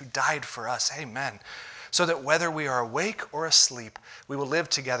Christ, who died for us. Amen. So that whether we are awake or asleep, we will live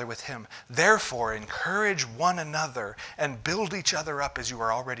together with him. Therefore, encourage one another and build each other up as you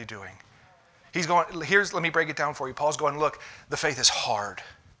are already doing. Let me break it down for you. Paul's going, look, the faith is hard.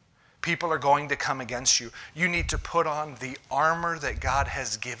 People are going to come against you. You need to put on the armor that God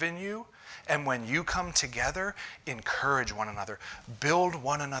has given you. And when you come together, encourage one another. Build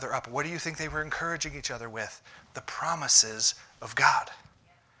one another up. What do you think they were encouraging each other with? The promises of God.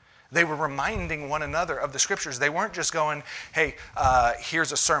 They were reminding one another of the scriptures. They weren't just going, hey,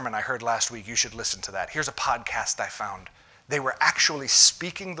 here's a sermon I heard last week. You should listen to that. Here's a podcast I found. They were actually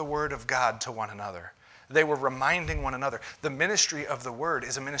speaking the word of God to one another. They were reminding one another. The ministry of the word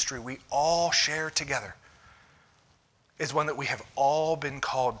is a ministry we all share together. It's one that we have all been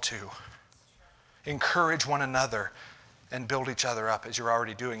called to. Encourage one another and build each other up as you're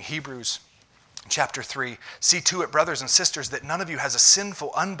already doing. Hebrews Chapter 3, see to it, brothers and sisters, that none of you has a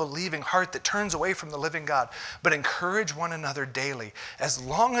sinful, unbelieving heart that turns away from the living God, but encourage one another daily, as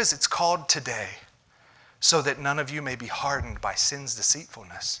long as it's called today, so that none of you may be hardened by sin's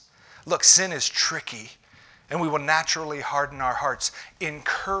deceitfulness. Look, sin is tricky, and we will naturally harden our hearts.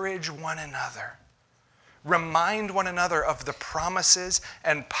 Encourage one another. Remind one another of the promises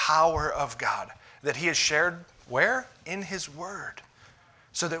and power of God that he has shared where? In his word.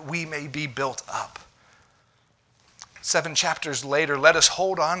 So that we may be built up. 7 chapters later, let us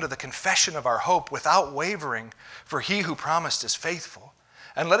hold on to the confession of our hope without wavering, for he who promised is faithful.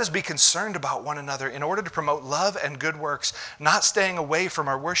 And let us be concerned about one another in order to promote love and good works, not staying away from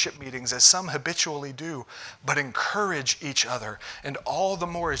our worship meetings as some habitually do, but encourage each other, and all the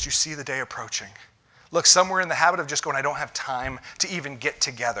more as you see the day approaching. Look, some were in the habit of just going, I don't have time to even get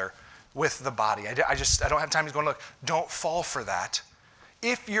together with the body. I don't have time. He's going, look, don't fall for that.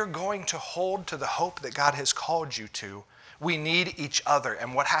 If you're going to hold to the hope that God has called you to, we need each other.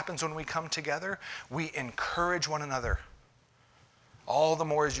 And what happens when we come together? We encourage one another. All the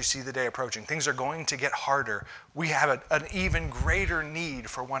more as you see the day approaching. Things are going to get harder. We have an even greater need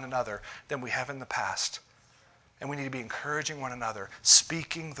for one another than we have in the past. And we need to be encouraging one another,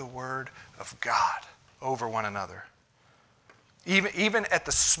 speaking the word of God over one another. Even at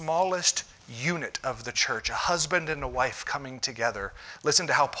the smallest unit of the church, a husband and a wife coming together. Listen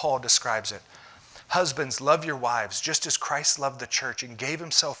to how Paul describes it. Husbands, love your wives, just as Christ loved the church and gave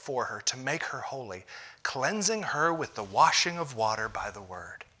himself for her to make her holy, cleansing her with the washing of water by the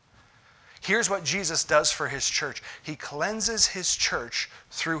word. Here's what Jesus does for his church. He cleanses his church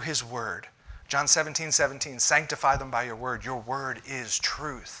through his word. John 17:17, sanctify them by your word. Your word is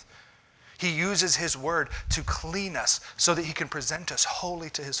truth. He uses his word to clean us so that he can present us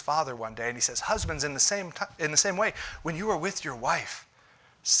holy to his Father one day. And he says, husbands, in the same way, when you are with your wife,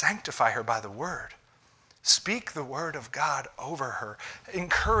 sanctify her by the word. Speak the word of God over her.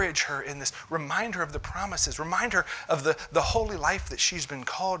 Encourage her in this. Remind her of the promises. Remind her of the holy life that she's been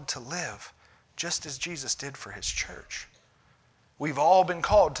called to live, just as Jesus did for his church. We've all been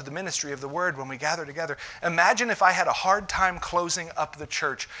called to the ministry of the word when we gather together. Imagine if I had a hard time closing up the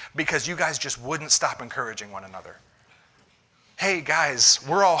church because you guys just wouldn't stop encouraging one another. Hey guys,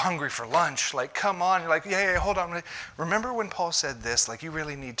 we're all hungry for lunch. Like, come on. You're like, yeah, hold on. Remember when Paul said this? Like, you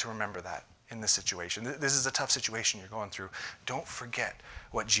really need to remember that in this situation. This is a tough situation you're going through. Don't forget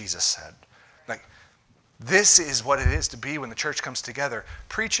what Jesus said. Like, this is what it is to be when the church comes together.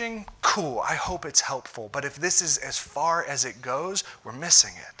 Preaching, cool. I hope it's helpful. But if this is as far as it goes, we're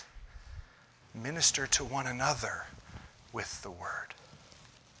missing it. Minister to one another with the word.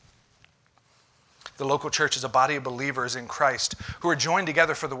 The local church is a body of believers in Christ who are joined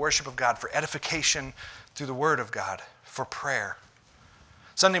together for the worship of God, for edification through the word of God, for prayer.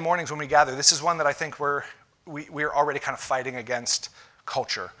 Sunday mornings when we gather, this is one that I think we're already kind of fighting against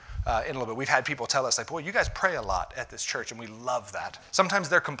culture. in a little bit. We've had people tell us, like, boy, you guys pray a lot at this church, and we love that. Sometimes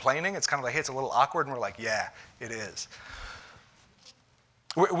they're complaining. It's kind of like, hey, it's a little awkward, and we're like, yeah, it is.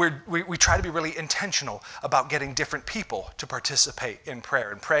 We try to be really intentional about getting different people to participate in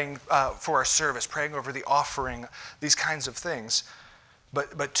prayer and praying for our service, praying over the offering, these kinds of things.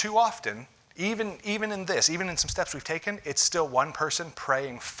 But too often, even in this, even in some steps we've taken, it's still one person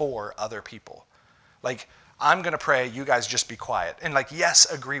praying for other people. Like, I'm going to pray, you guys just be quiet. And like,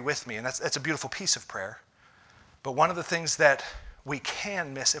 yes, agree with me. And that's a beautiful piece of prayer. But one of the things that we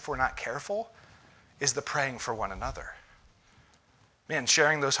can miss if we're not careful is the praying for one another. Man,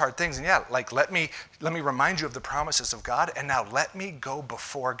 sharing those hard things. And yeah, like, let me remind you of the promises of God, and now let me go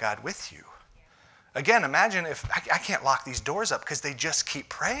before God with you. Again, imagine if I can't lock these doors up because they just keep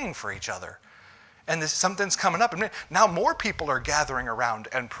praying for each other. And something's coming up, and now more people are gathering around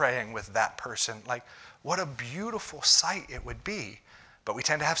and praying with that person. Like, what a beautiful sight it would be. But we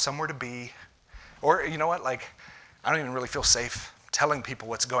tend to have somewhere to be. Or, you know what, like, I don't even really feel safe telling people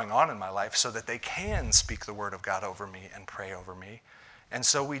what's going on in my life so that they can speak the word of God over me and pray over me. And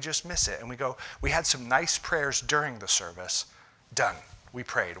so we just miss it. And we had some nice prayers during the service. Done. We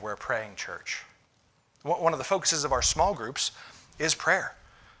prayed. We're a praying church. One of the focuses of our small groups is prayer.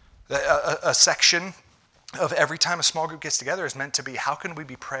 A section of every time a small group gets together is meant to be, how can we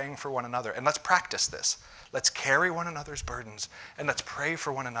be praying for one another? And let's practice this. Let's carry one another's burdens, and let's pray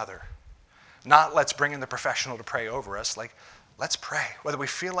for one another. Not let's bring in the professional to pray over us. Like, let's pray, whether we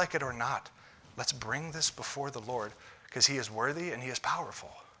feel like it or not. Let's bring this before the Lord, because he is worthy and he is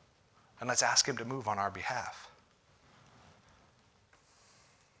powerful. And let's ask him to move on our behalf.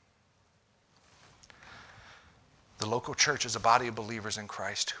 The local church is a body of believers in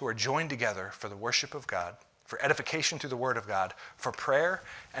Christ who are joined together for the worship of God, for edification through the word of God, for prayer,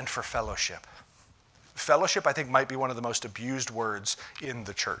 and for fellowship. Fellowship, I think, might be one of the most abused words in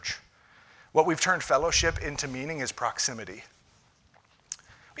the church. What we've turned fellowship into meaning is proximity.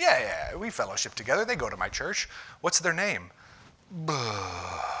 Yeah, we fellowship together. They go to my church. What's their name?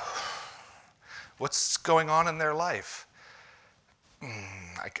 What's going on in their life?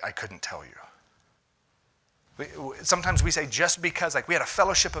 I couldn't tell you. Sometimes we say just because, like, we had a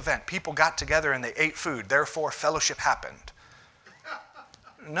fellowship event, people got together and they ate food, therefore fellowship happened.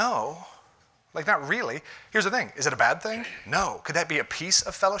 No, like, not really. Here's the thing, is it a bad thing? No. Could that be a piece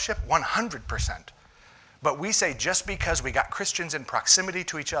of fellowship? 100%. But we say just because we got Christians in proximity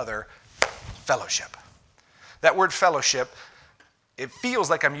to each other, fellowship. That word fellowship, it feels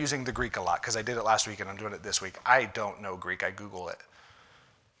like I'm using the Greek a lot because I did it last week and I'm doing it this week. I don't know Greek, I Google it.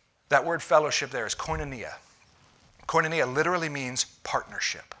 That word fellowship there is koinonia. Koinonia literally means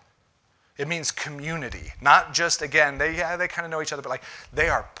partnership. It means community. Not just, again, they kind of know each other, but like, they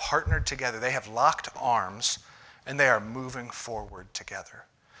are partnered together. They have locked arms and they are moving forward together.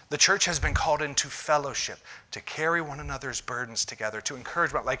 The church has been called into fellowship, to carry one another's burdens together, to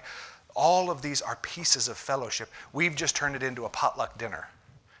encourage. Like, all of these are pieces of fellowship. We've just turned it into a potluck dinner.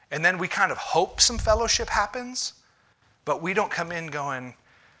 And then we kind of hope some fellowship happens, but we don't come in going,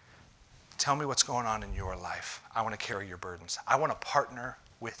 tell me what's going on in your life. I want to carry your burdens. I want to partner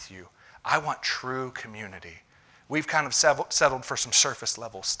with you. I want true community. We've kind of settled for some surface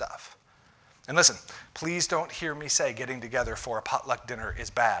level stuff. And listen, please don't hear me say getting together for a potluck dinner is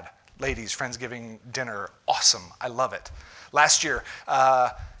bad. Ladies, Friendsgiving dinner, awesome. I love it. Last year,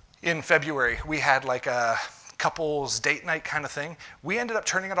 in February, we had like a couples date night kind of thing. We ended up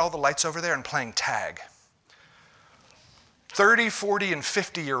turning out all the lights over there and playing tag. 30, 40, and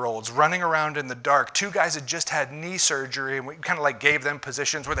 50-year-olds running around in the dark. Two guys had just had knee surgery, and we kind of like gave them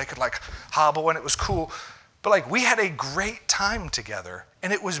positions where they could like hobble, and it was cool. But like, we had a great time together,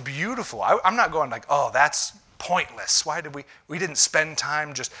 and it was beautiful. I'm not going like, oh, that's pointless. Why did we didn't spend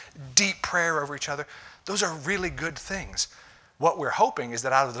time just deep prayer over each other? Those are really good things. What we're hoping is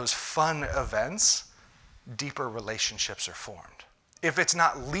that out of those fun events, deeper relationships are formed. If it's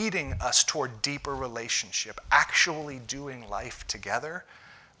not leading us toward deeper relationship, actually doing life together,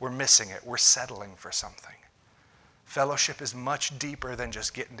 we're missing it. We're settling for something. Fellowship is much deeper than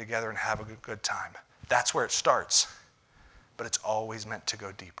just getting together and having a good time. That's where it starts. But it's always meant to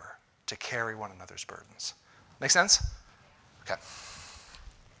go deeper, to carry one another's burdens. Make sense? Okay.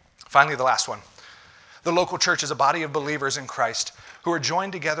 Finally, the last one. The local church is a body of believers in Christ who are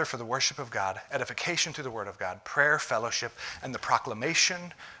joined together for the worship of God, edification through the word of God, prayer, fellowship, and the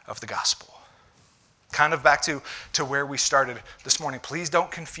proclamation of the gospel. Kind of back to where we started this morning. Please don't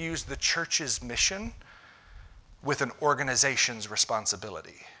confuse the church's mission with an organization's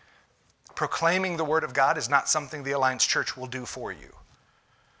responsibility. Proclaiming the word of God is not something the Alliance Church will do for you.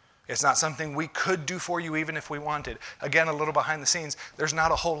 It's not something we could do for you even if we wanted. Again, a little behind the scenes, there's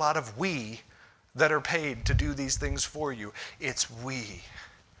not a whole lot of we that are paid to do these things for you. It's we.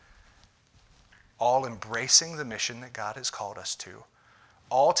 All embracing the mission that God has called us to.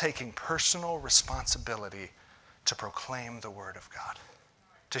 All taking personal responsibility to proclaim the word of God.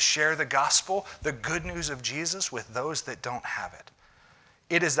 To share the gospel, the good news of Jesus with those that don't have it.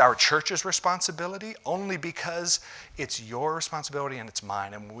 It is our church's responsibility only because it's your responsibility and it's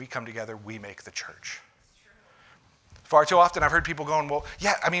mine. And when we come together, we make the church. Far too often I've heard people going, well,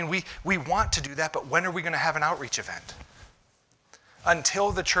 yeah, I mean, we want to do that, but when are we going to have an outreach event?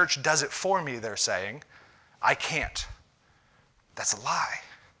 Until the church does it for me, they're saying, I can't. That's a lie.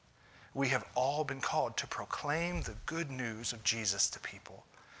 We have all been called to proclaim the good news of Jesus to people.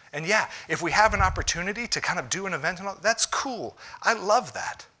 And yeah, if we have an opportunity to kind of do an event, and all, that's cool. I love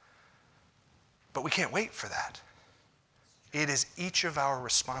that. But we can't wait for that. It is each of our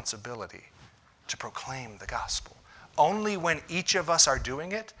responsibility to proclaim the gospel. Only when each of us are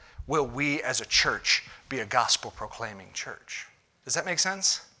doing it will we as a church be a gospel-proclaiming church. Does that make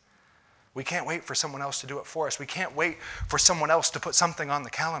sense? We can't wait for someone else to do it for us. We can't wait for someone else to put something on the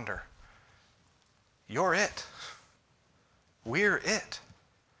calendar. You're it. We're it.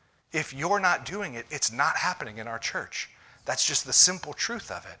 If you're not doing it, it's not happening in our church. That's just the simple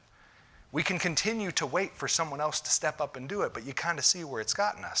truth of it. We can continue to wait for someone else to step up and do it, but you kind of see where it's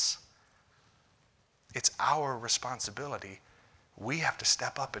gotten us. It's our responsibility. We have to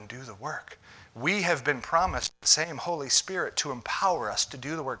step up and do the work. We have been promised the same Holy Spirit to empower us to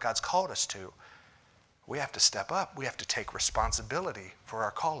do the work God's called us to. We have to step up. We have to take responsibility for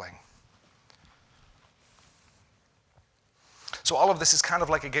our calling. So all of this is kind of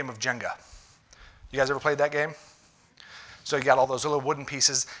like a game of Jenga. You guys ever played that game? So you got all those little wooden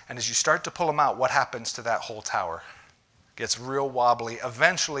pieces, and as you start to pull them out, what happens to that whole tower? It gets real wobbly.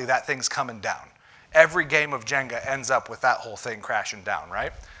 Eventually, that thing's coming down. Every game of Jenga ends up with that whole thing crashing down,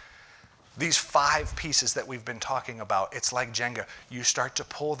 right? These 5 pieces that we've been talking about, it's like Jenga. You start to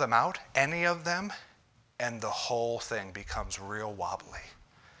pull them out, any of them, and the whole thing becomes real wobbly.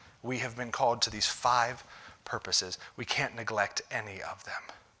 We have been called to these 5 purposes. We can't neglect any of them.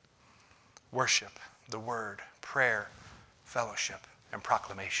 Worship, the word, prayer, fellowship, and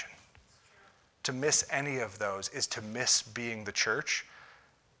proclamation. To miss any of those is to miss being the church.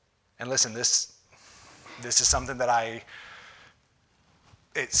 And listen, this is something that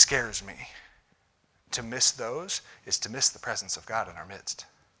it scares me. To miss those is to miss the presence of God in our midst.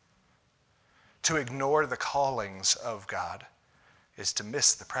 To ignore the callings of God is to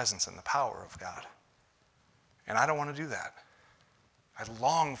miss the presence and the power of God. And I don't want to do that. I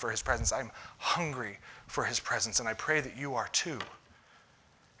long for his presence. I'm hungry for his presence, and I pray that you are too.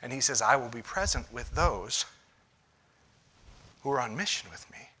 And he says, I will be present with those who are on mission with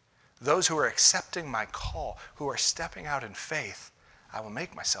me. Those who are accepting my call, who are stepping out in faith, I will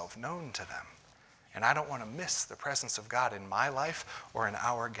make myself known to them. And I don't want to miss the presence of God in my life or in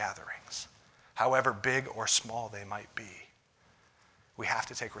our gatherings, however big or small they might be. We have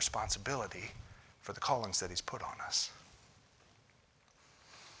to take responsibility for the callings that he's put on us.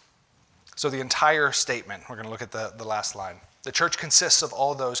 So the entire statement, we're going to look at the last line. The church consists of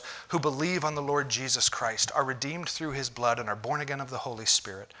all those who believe on the Lord Jesus Christ, are redeemed through his blood, and are born again of the Holy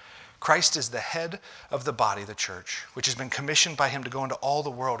Spirit. Christ is the head of the body, the church, which has been commissioned by him to go into all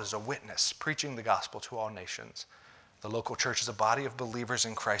the world as a witness, preaching the gospel to all nations. The local church is a body of believers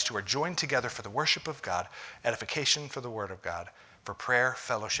in Christ who are joined together for the worship of God, edification for the word of God, for prayer,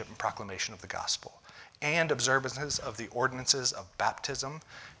 fellowship, and proclamation of the gospel, and observances of the ordinances of baptism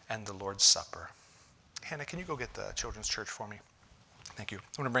and the Lord's Supper. Hannah, can you go get the children's church for me? Thank you.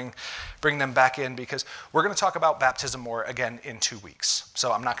 I'm going to bring them back in because we're going to talk about baptism more again in 2 weeks.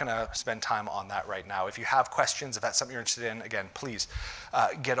 So I'm not going to spend time on that right now. If you have questions, if that's something you're interested in, again, please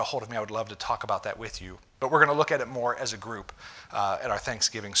get a hold of me. I would love to talk about that with you. But we're going to look at it more as a group at our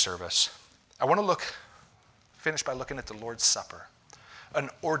Thanksgiving service. I want to finish by looking at the Lord's Supper, an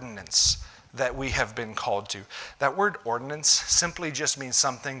ordinance that we have been called to. That word ordinance simply just means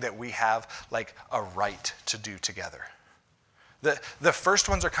something that we have like a right to do together. The first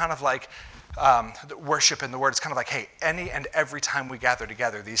ones are kind of like worship in the word. It's kind of like, hey, any and every time we gather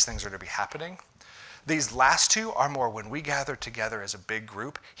together, these things are to be happening. These last 2 are more when we gather together as a big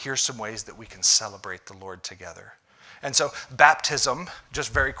group, here's some ways that we can celebrate the Lord together. And so baptism,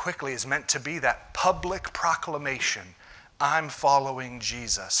 just very quickly, is meant to be that public proclamation. I'm following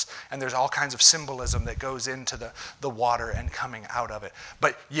Jesus. And there's all kinds of symbolism that goes into the water and coming out of it.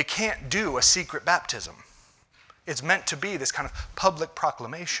 But you can't do a secret baptism. It's meant to be this kind of public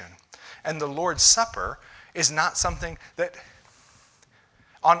proclamation. And the Lord's Supper is not something that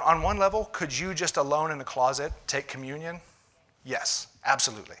On one level, could you just alone in a closet take communion? Yes,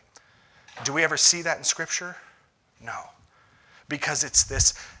 absolutely. Do we ever see that in Scripture? No. Because it's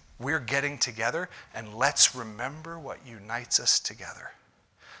this, we're getting together and let's remember what unites us together.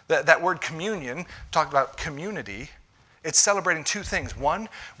 That word communion, talked about community, it's celebrating two things. One,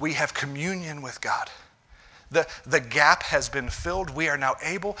 we have communion with God. The gap has been filled. We are now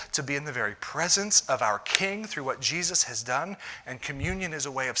able to be in the very presence of our King through what Jesus has done. And communion is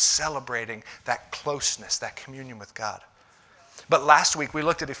a way of celebrating that closeness, that communion with God. But last week we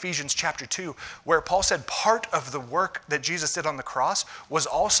looked at Ephesians chapter 2, where Paul said part of the work that Jesus did on the cross was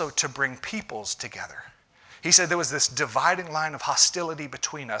also to bring peoples together. He said there was this dividing line of hostility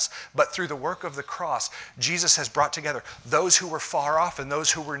between us, but through the work of the cross, Jesus has brought together those who were far off and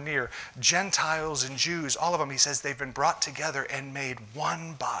those who were near, Gentiles and Jews, all of them. He says they've been brought together and made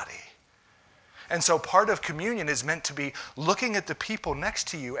one body. And so part of communion is meant to be looking at the people next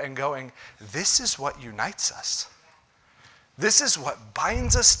to you and going, this is what unites us. This is what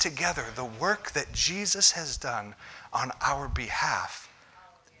binds us together, the work that Jesus has done on our behalf.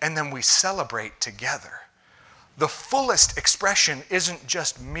 And then we celebrate together. The fullest expression isn't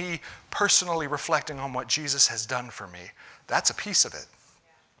just me personally reflecting on what Jesus has done for me. That's a piece of it.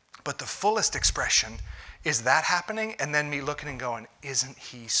 But the fullest expression is that happening and then me looking and going, isn't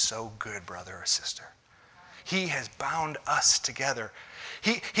he so good, brother or sister? He has bound us together.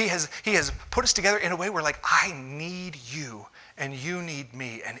 He has put us together in a way where like, I need you and you need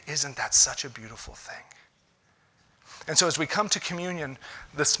me. And isn't that such a beautiful thing? And so as we come to communion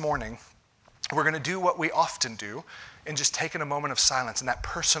this morning, we're going to do what we often do and just take in a moment of silence and that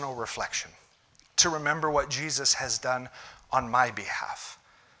personal reflection to remember what Jesus has done on my behalf.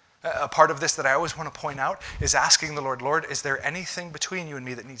 A part of this that I always want to point out is asking the Lord, Lord, is there anything between you and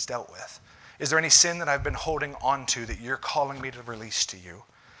me that needs dealt with? Is there any sin that I've been holding on to that you're calling me to release to you?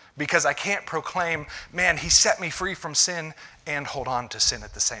 Because I can't proclaim, man, he set me free from sin and hold on to sin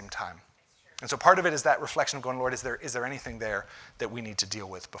at the same time. And so part of it is that reflection of going, Lord, is there anything there that we need to deal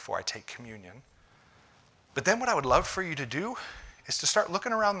with before I take communion? But then what I would love for you to do is to start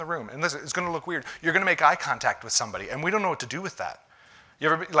looking around the room. And listen, it's going to look weird. You're going to make eye contact with somebody, and we don't know what to do with that. You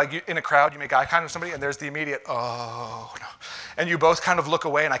ever, in a crowd, you make eye contact with somebody, and there's the immediate, oh, no. And you both kind of look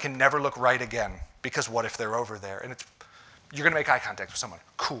away, and I can never look right again, because what if they're over there? And you're going to make eye contact with someone.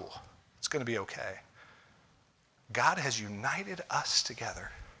 Cool. It's going to be okay. God has united us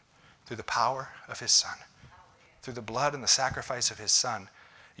together through the power of his Son, through the blood and the sacrifice of his Son.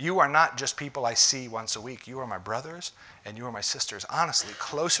 You are not just people I see once a week. You are my brothers and you are my sisters. Honestly,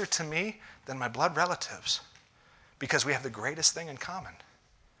 closer to me than my blood relatives, because we have the greatest thing in common.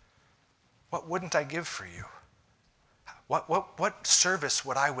 What wouldn't I give for you? What service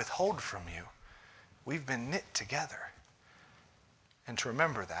would I withhold from you? We've been knit together. And to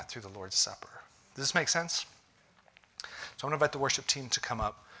remember that through the Lord's Supper. Does this make sense? So I'm going to invite the worship team to come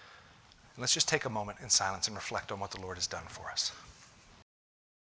up. Let's just take a moment in silence and reflect on what the Lord has done for us.